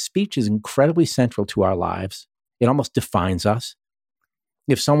he's like, speech is incredibly central to our lives. It almost defines us.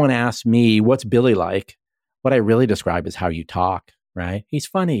 If someone asks me, what's Billy like? What I really describe is how you talk, right? He's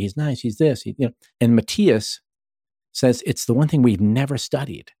funny, he's nice, he's this. And Matthias says it's the one thing we've never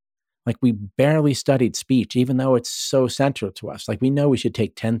studied. Like we barely studied speech, even though it's so central to us. Like we know we should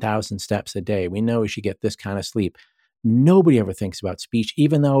take 10,000 steps a day. We know we should get this kind of sleep. Nobody ever thinks about speech,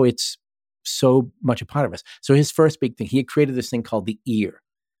 even though it's so much a part of us. So his first big thing, he had created this thing called the ear,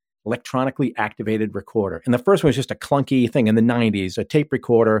 electronically activated recorder. And the first one was just a clunky thing in the 90s, a tape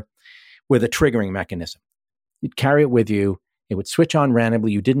recorder with a triggering mechanism. You'd carry it with you. It would switch on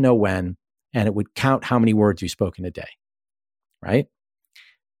randomly. You didn't know when, and it would count how many words you spoke in a day, right?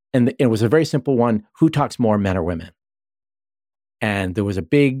 And it was a very simple one. Who talks more, men or women? And there was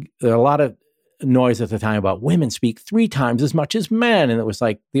a lot of noise at the time about women speak 3 times as much as men. And it was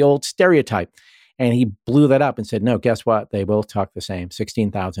like the old stereotype. And he blew that up and said, no, guess what? They both talk the same,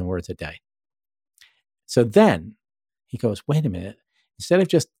 16,000 words a day. So then he goes, wait a minute. Instead of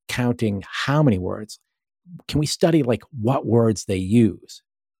just counting how many words, can we study like what words they use?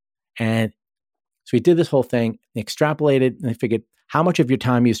 And so he did this whole thing, extrapolated, and they figured how much of your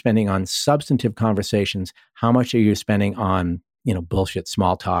time are you spending on substantive conversations? How much are you spending on, bullshit,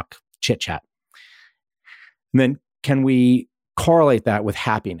 small talk, chit chat? And then can we correlate that with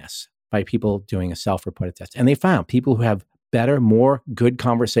happiness by people doing a self-reported test? And they found people who have better, more good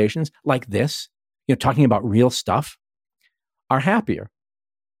conversations like this, talking about real stuff, are happier.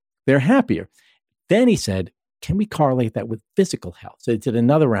 They're happier. Then he said, can we correlate that with physical health? So they did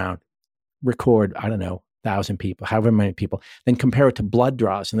another round, record, 1,000 people, however many people, then compare it to blood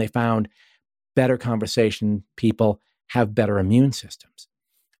draws. And they found better conversation people have better immune systems.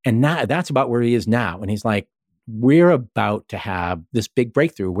 And now that's about where he is now. And he's like, we're about to have this big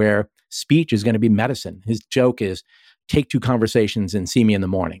breakthrough where speech is going to be medicine. His joke is, take 2 conversations and see me in the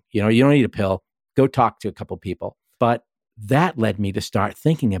morning. You don't need a pill. Go talk to a couple people. But that led me to start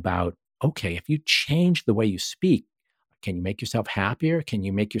thinking about, okay, if you change the way you speak, can you make yourself happier? Can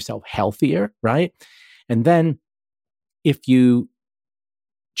you make yourself healthier, right? And then if you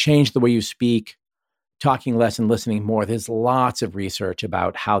change the way you speak, talking less and listening more, there's lots of research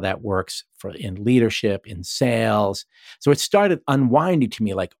about how that works in leadership, in sales. So it started unwinding to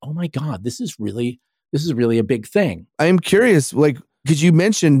me like, oh my God, this is really a big thing. I'm curious, because you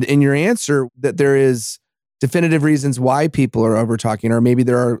mentioned in your answer that there is definitive reasons why people are over talking, or maybe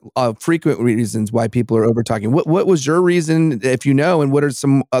there are frequent reasons why people are over talking. What was your reason, if you know, and what are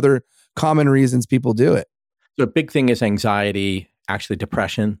some other common reasons people do it? So a big thing is anxiety, actually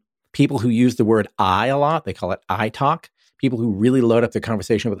depression. People who use the word I a lot, they call it I talk. People who really load up the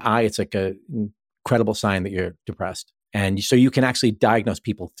conversation with I, it's like an incredible sign that you're depressed. And so you can actually diagnose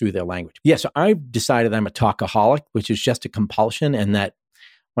people through their language. Yeah, so I've decided I'm a talkaholic, which is just a compulsion. And that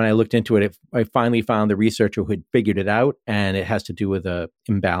when I looked into it, I finally found the researcher who had figured it out. And it has to do with an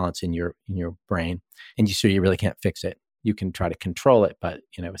imbalance in your brain. And so you really can't fix it. You can try to control it, but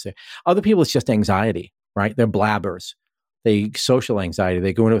other people, it's just anxiety, right? They're blabbers. Social anxiety.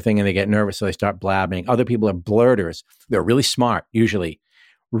 They go into a thing and they get nervous, so they start blabbing. Other people are blurters. They're really smart, usually,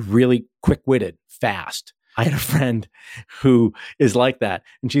 really quick-witted, fast. I had a friend who is like that,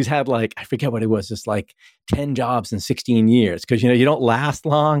 and she's had I forget what it was, just 10 jobs in 16 years, because, you don't last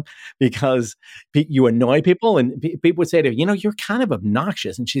long because you annoy people, and people would say to her, you're kind of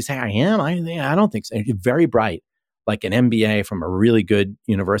obnoxious. And she'd say, I am? I don't think so. And she's very bright, like an MBA from a really good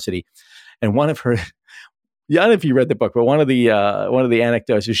university. And one of her... Yeah, I don't know if you read the book, but one of the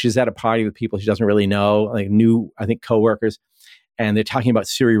anecdotes is she's at a party with people she doesn't really know, new, I think, coworkers, and they're talking about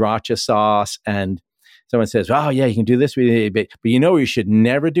sriracha sauce, and someone says, "Oh yeah, you can do this, but you should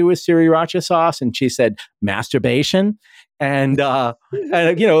never do with sriracha sauce." And she said, "Masturbation," and I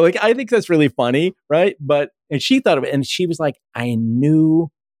think that's really funny, right? And she thought of it, and she was like, "I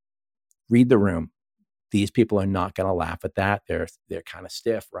knew, read the room. These people are not going to laugh at that. They're kind of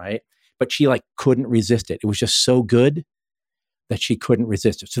stiff, right?" But she couldn't resist it. It was just so good that she couldn't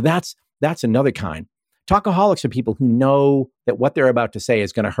resist it. So that's another kind. Talkaholics are people who know that what they're about to say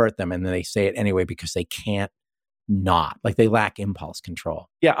is going to hurt them, and then they say it anyway because they can't not. They lack impulse control.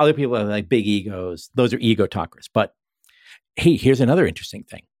 Yeah, other people are big egos. Those are ego talkers. But hey, here's another interesting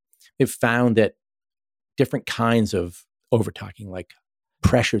thing. They've found that different kinds of over-talking, like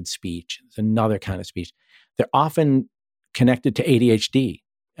pressured speech, is another kind of speech. They're often connected to ADHD.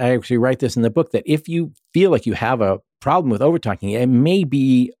 I actually write this in the book that if you feel like you have a problem with overtalking, it may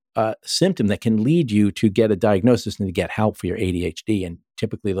be a symptom that can lead you to get a diagnosis and to get help for your ADHD. And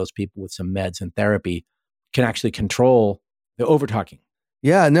typically those people with some meds and therapy can actually control the overtalking.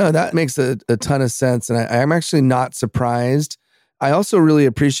 Yeah, no, that makes a ton of sense. And I'm actually not surprised. I also really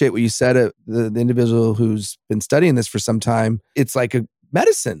appreciate what you said, the individual who's been studying this for some time. It's like a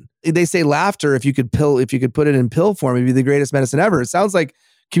medicine. They say laughter, if you could put it in pill form, it'd be the greatest medicine ever. It sounds like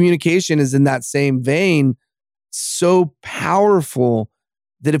communication is in that same vein, so powerful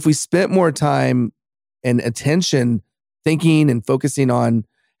that if we spent more time and attention thinking and focusing on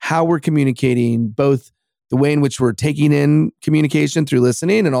how we're communicating, both the way in which we're taking in communication through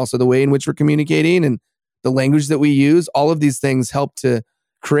listening and also the way in which we're communicating and the language that we use, all of these things help to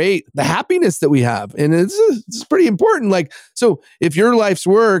create the happiness that we have. And it's pretty important. Like, so if your life's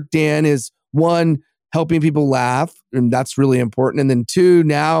work, Dan, is one, helping people laugh, and that's really important. And then two,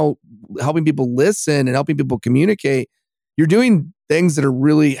 now helping people listen and helping people communicate, you're doing things that are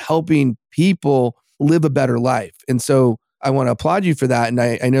really helping people live a better life. And so I want to applaud you for that. And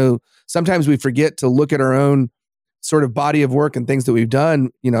I know sometimes we forget to look at our own sort of body of work and things that we've done,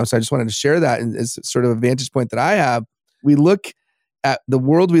 so I just wanted to share that as sort of a vantage point that I have. We look at the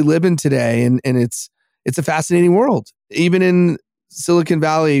world we live in today, and it's a fascinating world. Even in Silicon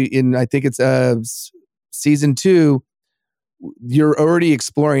Valley, I think it's season 2, you're already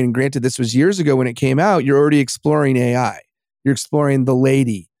exploring, and granted this was years ago when it came out, you're already exploring AI. You're exploring the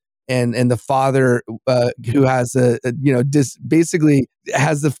lady and the father who has basically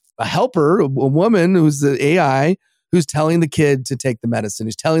has a helper, a woman who's the AI, who's telling the kid to take the medicine,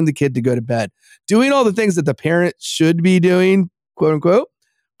 who's telling the kid to go to bed, doing all the things that the parent should be doing, quote unquote,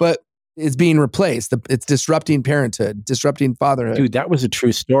 but it's being replaced. It's disrupting parenthood, disrupting fatherhood. Dude, that was a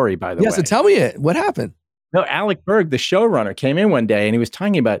true story, by the way. Yeah, so tell me what happened? No, Alec Berg, the showrunner, came in one day and he was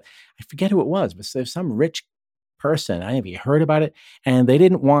talking about, I forget who it was, but there's some rich person. I don't know if you heard about it. And they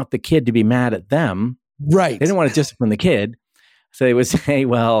didn't want the kid to be mad at them. Right. They didn't want to discipline the kid. So they would say,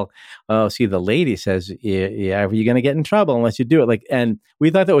 well, see, the lady says, yeah, you're going to get in trouble unless you do it. And we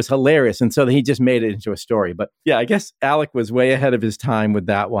thought that was hilarious. And so he just made it into a story. But yeah, I guess Alec was way ahead of his time with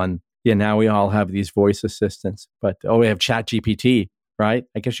that one. Yeah, now we all have these voice assistants. But we have ChatGPT, right?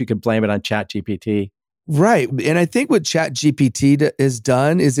 I guess you could blame it on ChatGPT. Right. And I think what ChatGPT has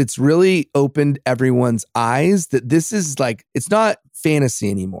done is it's really opened everyone's eyes that this is it's not fantasy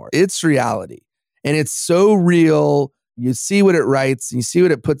anymore. It's reality. And it's so real. You see what it writes and you see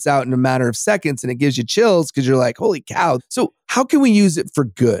what it puts out in a matter of seconds, and it gives you chills because you're like, holy cow. So how can we use it for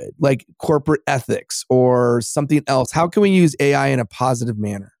good, like corporate ethics or something else? How can we use AI in a positive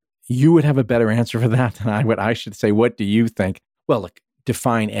manner? You would have a better answer for that than I would. I should say, what do you think? Well, look,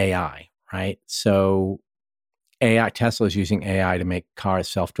 define AI. Right? So Tesla is using AI to make cars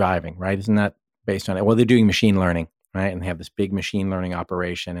self-driving, right? Isn't that based on it? Well, they're doing machine learning, right? And they have this big machine learning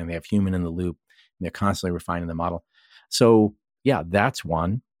operation and they have human in the loop and they're constantly refining the model. So yeah, that's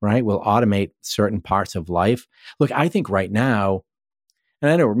one, right? We'll automate certain parts of life. Look, I think right now,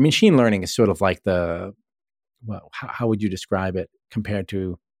 and I know machine learning is sort of like how would you describe it compared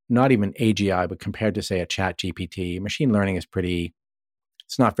to not even AGI, but compared to say a ChatGPT? Machine learning is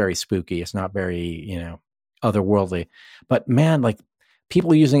it's not very spooky. It's not very, otherworldly. But man,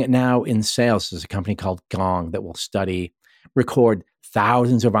 people are using it now in sales. There's a company called Gong that will record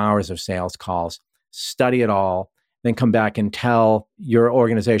thousands of hours of sales calls, study it all, then come back and tell your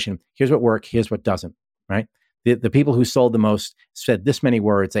organization, here's what worked, here's what doesn't, right? The people who sold the most said this many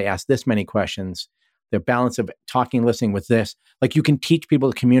words, they asked this many questions, their balance of talking and listening was this. You can teach people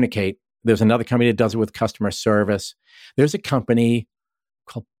to communicate. There's another company that does it with customer service. There's a company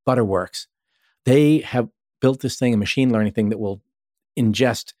called Butterworks. They have built this thing, a machine learning thing that will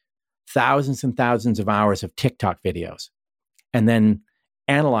ingest thousands and thousands of hours of TikTok videos and then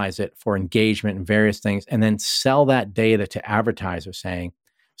analyze it for engagement and various things, and then sell that data to advertisers saying,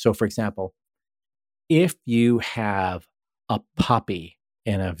 so for example, if you have a puppy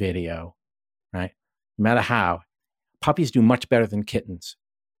in a video, right? No matter how, puppies do much better than kittens,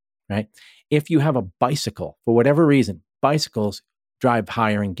 right? If you have a bicycle, for whatever reason, bicycles drive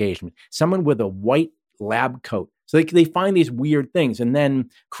higher engagement. Someone with a white lab coat. So they find these weird things and then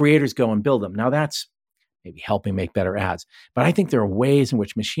creators go and build them. Now that's maybe helping make better ads. But I think there are ways in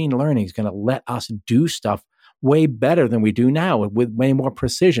which machine learning is going to let us do stuff way better than we do now with way more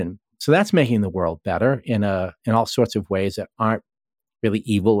precision. So that's making the world better in all sorts of ways that aren't really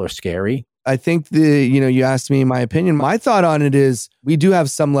evil or scary. I think you asked me my opinion. My thought on it is we do have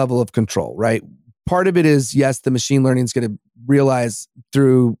some level of control, right? Part of it is, yes, the machine learning is going to realize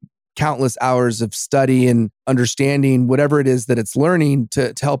through countless hours of study and understanding whatever it is that it's learning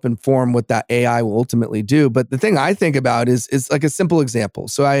to help inform what that AI will ultimately do. But the thing I think about is like a simple example.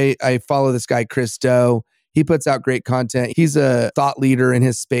 So I follow this guy, Chris Do. He puts out great content. He's a thought leader in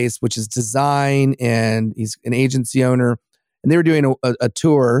his space, which is design, and he's an agency owner. and they were doing a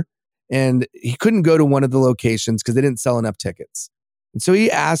tour, and he couldn't go to one of the locations because they didn't sell enough tickets. And so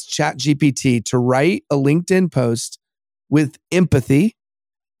he asked ChatGPT to write a LinkedIn post with empathy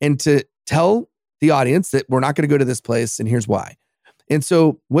and to tell the audience that we're not going to go to this place and here's why. And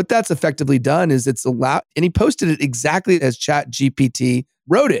so what that's effectively done is it's allowed, and he posted it exactly as ChatGPT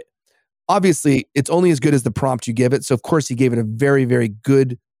wrote it. Obviously, it's only as good as the prompt you give it. So of course he gave it a very, very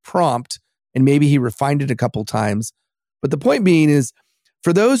good prompt, and maybe he refined it a couple times. But the point being is,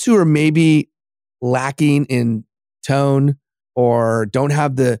 for those who are maybe lacking in tone or don't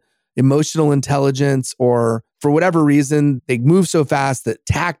have the emotional intelligence, or for whatever reason, they move so fast that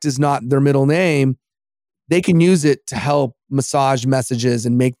tact is not their middle name, they can use it to help massage messages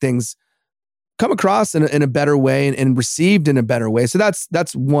and make things come across in a better way and received in a better way. So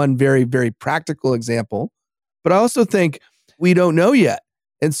that's one very, very practical example. But I also think we don't know yet.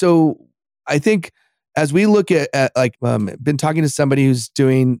 And so I think as we look at like, been talking to somebody who's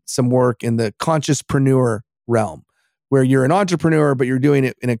doing some work in the consciouspreneur realm, where you're an entrepreneur, but you're doing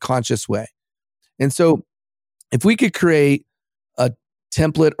it in a conscious way. And so if we could create a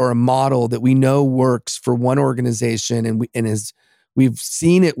template or a model that we know works for one organization, and we've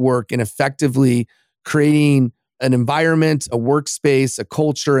seen it work in effectively creating an environment, a workspace, a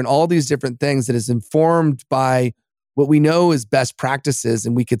culture, and all these different things that is informed by what we know is best practices,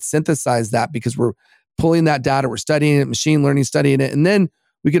 and we could synthesize that because we're pulling that data, we're studying it, machine learning, studying it, and then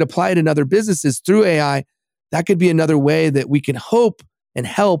we could apply it in other businesses through AI. That could be another way that we can hope and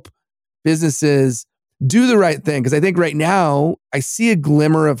help businesses do the right thing. Because I think right now, I see a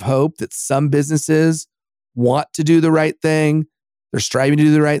glimmer of hope that some businesses want to do the right thing. They're striving to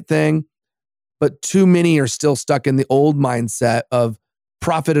do the right thing. But too many are still stuck in the old mindset of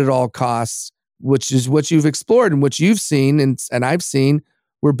profit at all costs, which is what you've explored and what you've seen and I've seen,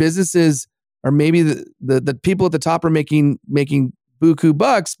 where businesses are maybe the people at the top are making buku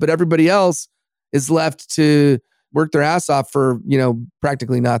bucks, but everybody else is left to work their ass off for,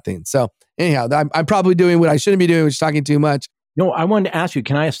 practically nothing. So anyhow, I'm probably doing what I shouldn't be doing, which is talking too much. No, I wanted to ask you,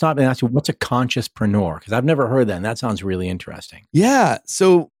 can I stop and ask you, what's a consciouspreneur? Because I've never heard that, and that sounds really interesting. Yeah.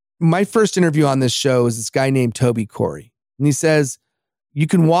 So my first interview on this show is this guy named Toby Corey. And he says, you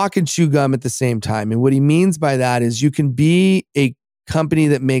can walk and chew gum at the same time. And what he means by that is you can be a company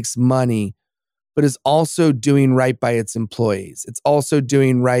that makes money, but is also doing right by its employees. It's also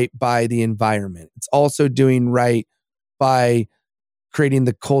doing right by the environment. It's also doing right by creating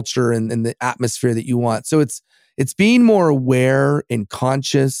the culture and the atmosphere that you want. So it's being more aware and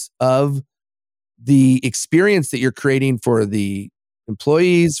conscious of the experience that you're creating for the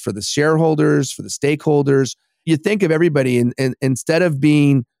employees, for the shareholders, for the stakeholders. You think of everybody and instead of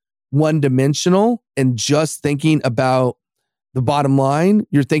being one-dimensional and just thinking about the bottom line,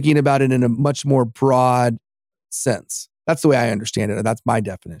 you're thinking about it in a much more broad sense. That's the way I understand it. And that's my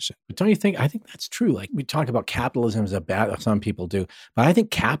definition. But don't you think, I think that's true. Like we talk about capitalism as a bad, some people do, but I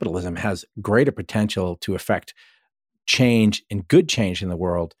think capitalism has greater potential to affect change and good change in the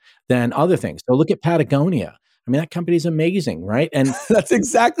world than other things. So look at Patagonia. I mean, that company is amazing, right? And that's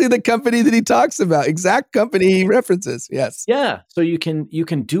exactly the company that he talks about. Exact company he references. Yes. Yeah. So you can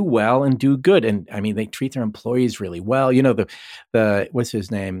do well and do good. And I mean, they treat their employees really well. The what's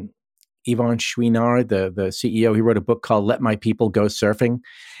his name? Yvon Chouinard, the CEO, he wrote a book called Let My People Go Surfing.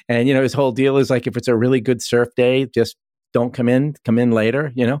 And, his whole deal is like, if it's a really good surf day, just don't come in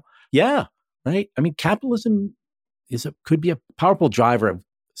later, Yeah. Right. I mean, capitalism could be a powerful driver of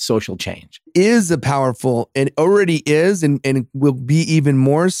social change. Is a powerful, and already is, and will be even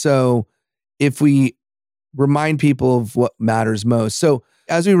more so if we remind people of what matters most. So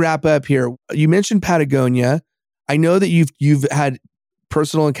as we wrap up here, you mentioned Patagonia. I know that you've had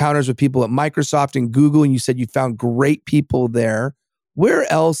personal encounters with people at Microsoft and Google, and you said you found great people there.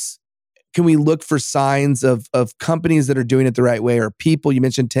 Where else can we look for signs of companies that are doing it the right way, or people? You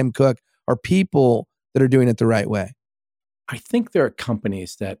mentioned Tim Cook, or people that are doing it the right way? I think there are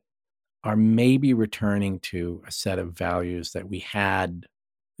companies that are maybe returning to a set of values that we had.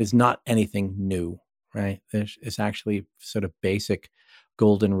 There's not anything new, right? It's actually sort of basic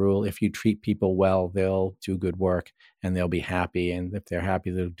golden rule. If you treat people well, they'll do good work and they'll be happy. And if they're happy,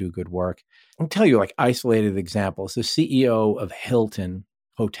 they'll do good work. I'll tell you like isolated examples. The CEO of Hilton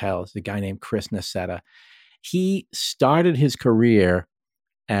Hotels, a guy named Chris Nassetta, he started his career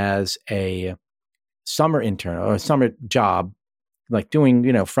as a summer intern or a summer job, like doing,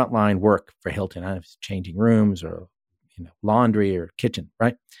 frontline work for Hilton. I don't know if it's changing rooms or, laundry or kitchen,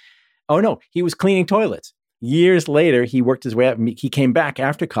 right? Oh no, he was cleaning toilets. Years later, he worked his way up. He came back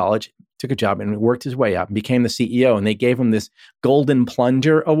after college took a job and worked his way up and became the CEO. And they gave him this Golden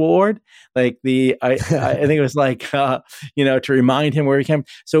Plunger Award. Like I think it was like, to remind him where he came.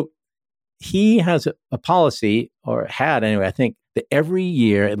 So he has a policy, or had anyway, I think, that every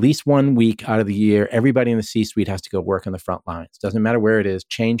year, at least 1 week out of the year, everybody in the C-suite has to go work on the front lines. Doesn't matter where it is,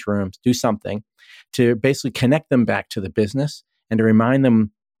 change rooms, do something to basically connect them back to the business and to remind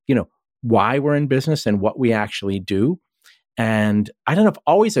them, why we're in business and what we actually do. And I don't know, I've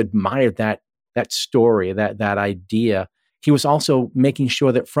always admired that story, that idea. He was also making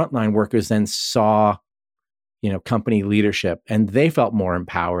sure that frontline workers then saw, company leadership, and they felt more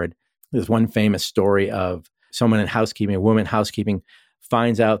empowered. There's one famous story of someone in housekeeping, a woman in housekeeping,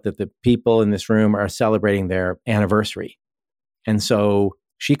 finds out that the people in this room are celebrating their anniversary. And so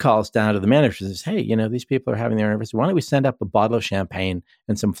she calls down to the manager and says, hey, these people are having their anniversary. Why don't we send up a bottle of champagne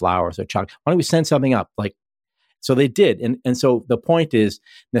and some flowers or chocolate? Why don't we send something up? So they did. And so the point is,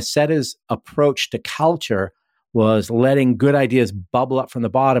 Nicetta's approach to culture was letting good ideas bubble up from the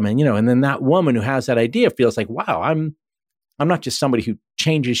bottom. And, and then that woman who has that idea feels like, wow, I'm not just somebody who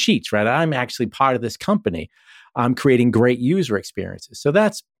changes sheets, right? I'm actually part of this company. I'm creating great user experiences. So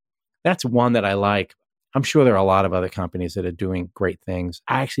that's one that I like. I'm sure there are a lot of other companies that are doing great things.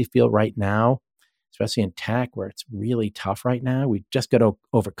 I actually feel right now, especially in tech, where it's really tough right now. We just got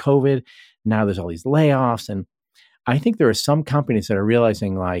over COVID. Now there's all these layoffs. And I think there are some companies that are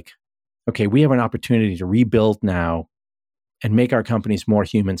realizing okay, we have an opportunity to rebuild now and make our companies more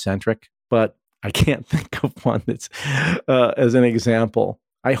human-centric. But I can't think of one that's as an example.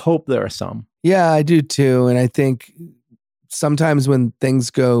 I hope there are some. Yeah, I do too. And I think sometimes when things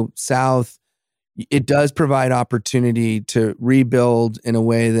go south, it does provide opportunity to rebuild in a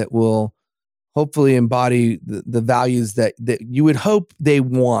way that will hopefully embody the values that you would hope they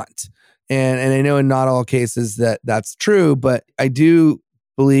want. And I know in not all cases that's true, but I do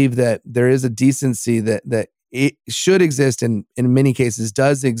believe that there is a decency that it should exist, and in many cases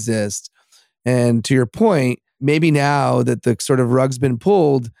does exist. And to your point, maybe now that the sort of rug's been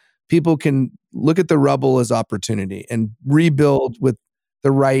pulled, people can look at the rubble as opportunity and rebuild with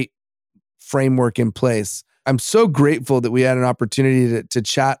the right framework in place. I'm so grateful that we had an opportunity to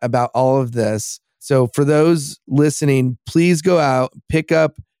chat about all of this. So for those listening, please go out, pick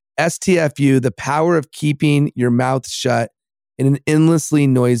up STFU, The Power of Keeping Your Mouth Shut in an Endlessly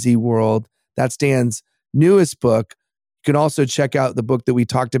Noisy World. That's Dan's newest book. You can also check out the book that we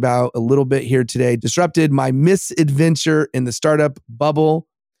talked about a little bit here today, Disrupted: My Misadventure in the Startup Bubble.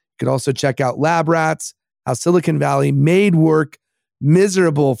 You can also check out Lab Rats, How Silicon Valley Made Work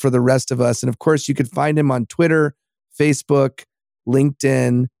Miserable for the Rest of Us. And of course, you can find him on Twitter, Facebook,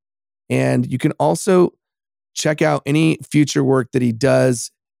 LinkedIn, and you can also check out any future work that he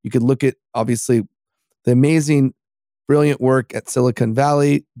does. You could look at, obviously, the amazing, brilliant work at Silicon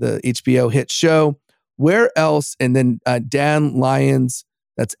Valley, the HBO hit show. Where else? And then Dan Lyons,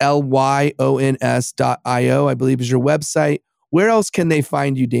 that's LYONS.io, I believe is your website. Where else can they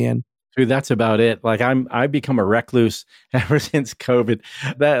find you, Dan? Dude, that's about it. I've become a recluse ever since COVID.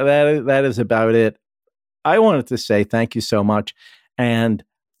 That is about it. I wanted to say thank you so much. And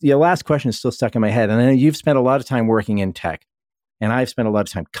your last question is still stuck in my head. And I know you've spent a lot of time working in tech, and I've spent a lot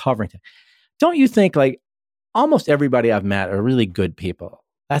of time covering tech. Don't you think almost everybody I've met are really good people?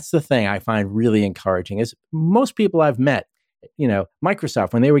 That's the thing I find really encouraging is most people I've met,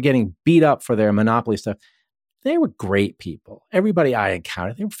 Microsoft, when they were getting beat up for their monopoly stuff, they were great people. Everybody I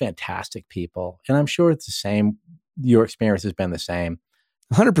encountered, they were fantastic people. And I'm sure it's the same. Your experience has been the same.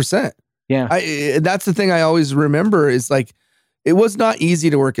 100%. Yeah. That's the thing I always remember is it was not easy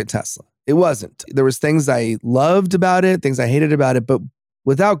to work at Tesla. It wasn't. There was things I loved about it, things I hated about it. But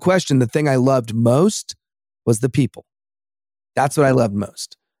without question, the thing I loved most was the people. That's what I loved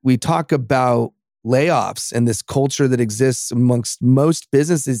most. We talk about layoffs and this culture that exists amongst most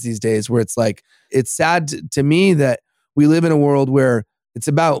businesses these days where it's sad to me that we live in a world where it's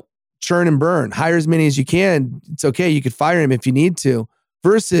about churn and burn, hire as many as you can. It's okay. You could fire him if you need to,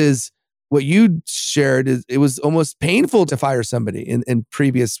 versus what you shared is it was almost painful to fire somebody in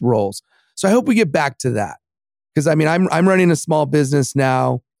previous roles. So I hope we get back to that. Because I'm running a small business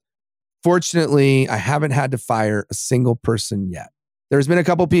now. Fortunately, I haven't had to fire a single person yet. There's been a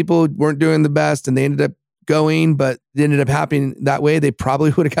couple people who weren't doing the best and they ended up going, but it ended up happening that way. They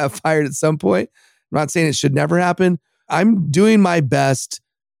probably would have got fired at some point. I'm not saying it should never happen. I'm doing my best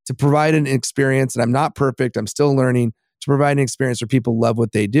to provide an experience, and I'm not perfect. I'm still learning to provide an experience where people love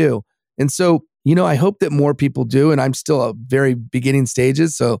what they do. And so, I hope that more people do, and I'm still at very beginning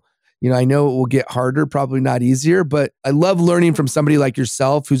stages. So, I know it will get harder, probably not easier, but I love learning from somebody like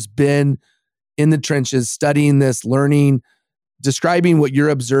yourself who's been in the trenches, studying this, learning, describing what you're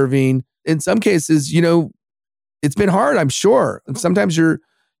observing. In some cases, it's been hard, I'm sure. And sometimes you're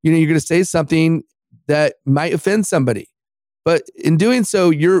going to say something that might offend somebody. But in doing so,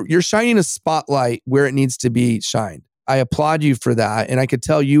 you're shining a spotlight where it needs to be shined. I applaud you for that. And I could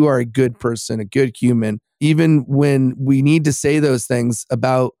tell you are a good person, a good human. Even when we need to say those things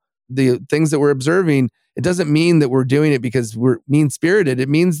about the things that we're observing, it doesn't mean that we're doing it because we're mean-spirited. It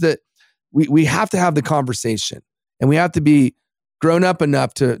means that we have to have the conversation, and we have to be grown up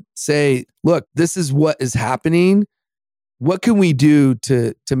enough to say, look, this is what is happening. What can we do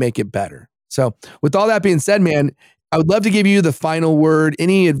to make it better? So with all that being said, man, I would love to give you the final word.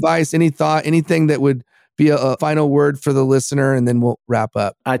 Any advice, any thought, anything that would be a final word for the listener, and then we'll wrap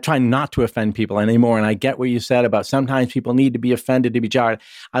up. I try not to offend people anymore. And I get what you said about sometimes people need to be offended to be jarred.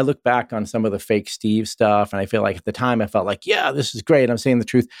 I look back on some of the fake Steve stuff, and I feel like at the time I felt like, yeah, this is great, I'm saying the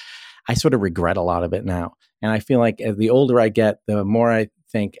truth. I sort of regret a lot of it now. And I feel like the older I get, the more I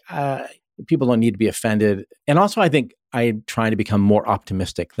think people don't need to be offended. And also I think I'm trying to become more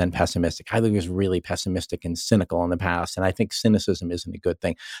optimistic than pessimistic. I think I was really pessimistic and cynical in the past, and I think cynicism isn't a good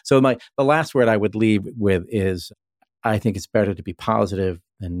thing. So the last word I would leave with is, I think it's better to be positive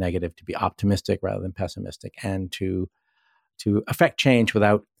than negative, to be optimistic rather than pessimistic, and to affect change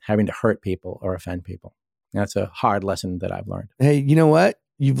without having to hurt people or offend people. And that's a hard lesson that I've learned. Hey, you know what?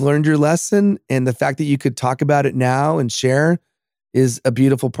 You've learned your lesson, and the fact that you could talk about it now and share is a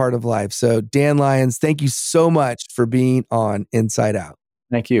beautiful part of life. So Dan Lyons, thank you so much for being on Inside Out.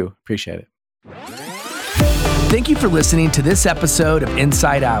 Thank you. Appreciate it. Thank you for listening to this episode of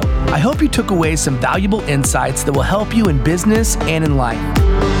Inside Out. I hope you took away some valuable insights that will help you in business and in life.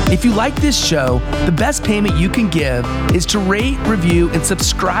 If you like this show, the best payment you can give is to rate, review, and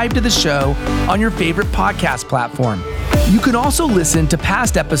subscribe to the show on your favorite podcast platform. You can also listen to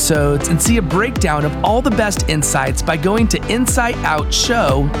past episodes and see a breakdown of all the best insights by going to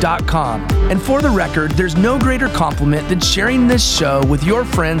insideoutshow.com. And for the record, there's no greater compliment than sharing this show with your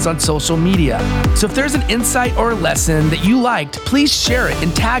friends on social media. So if there's an insight or a lesson that you liked, please share it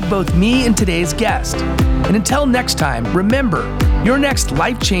and tag both me and today's guest. And until next time, remember, your next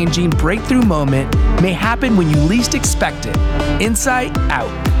life-changing breakthrough moment may happen when you least expect it. Inside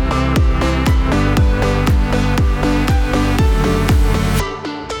Out.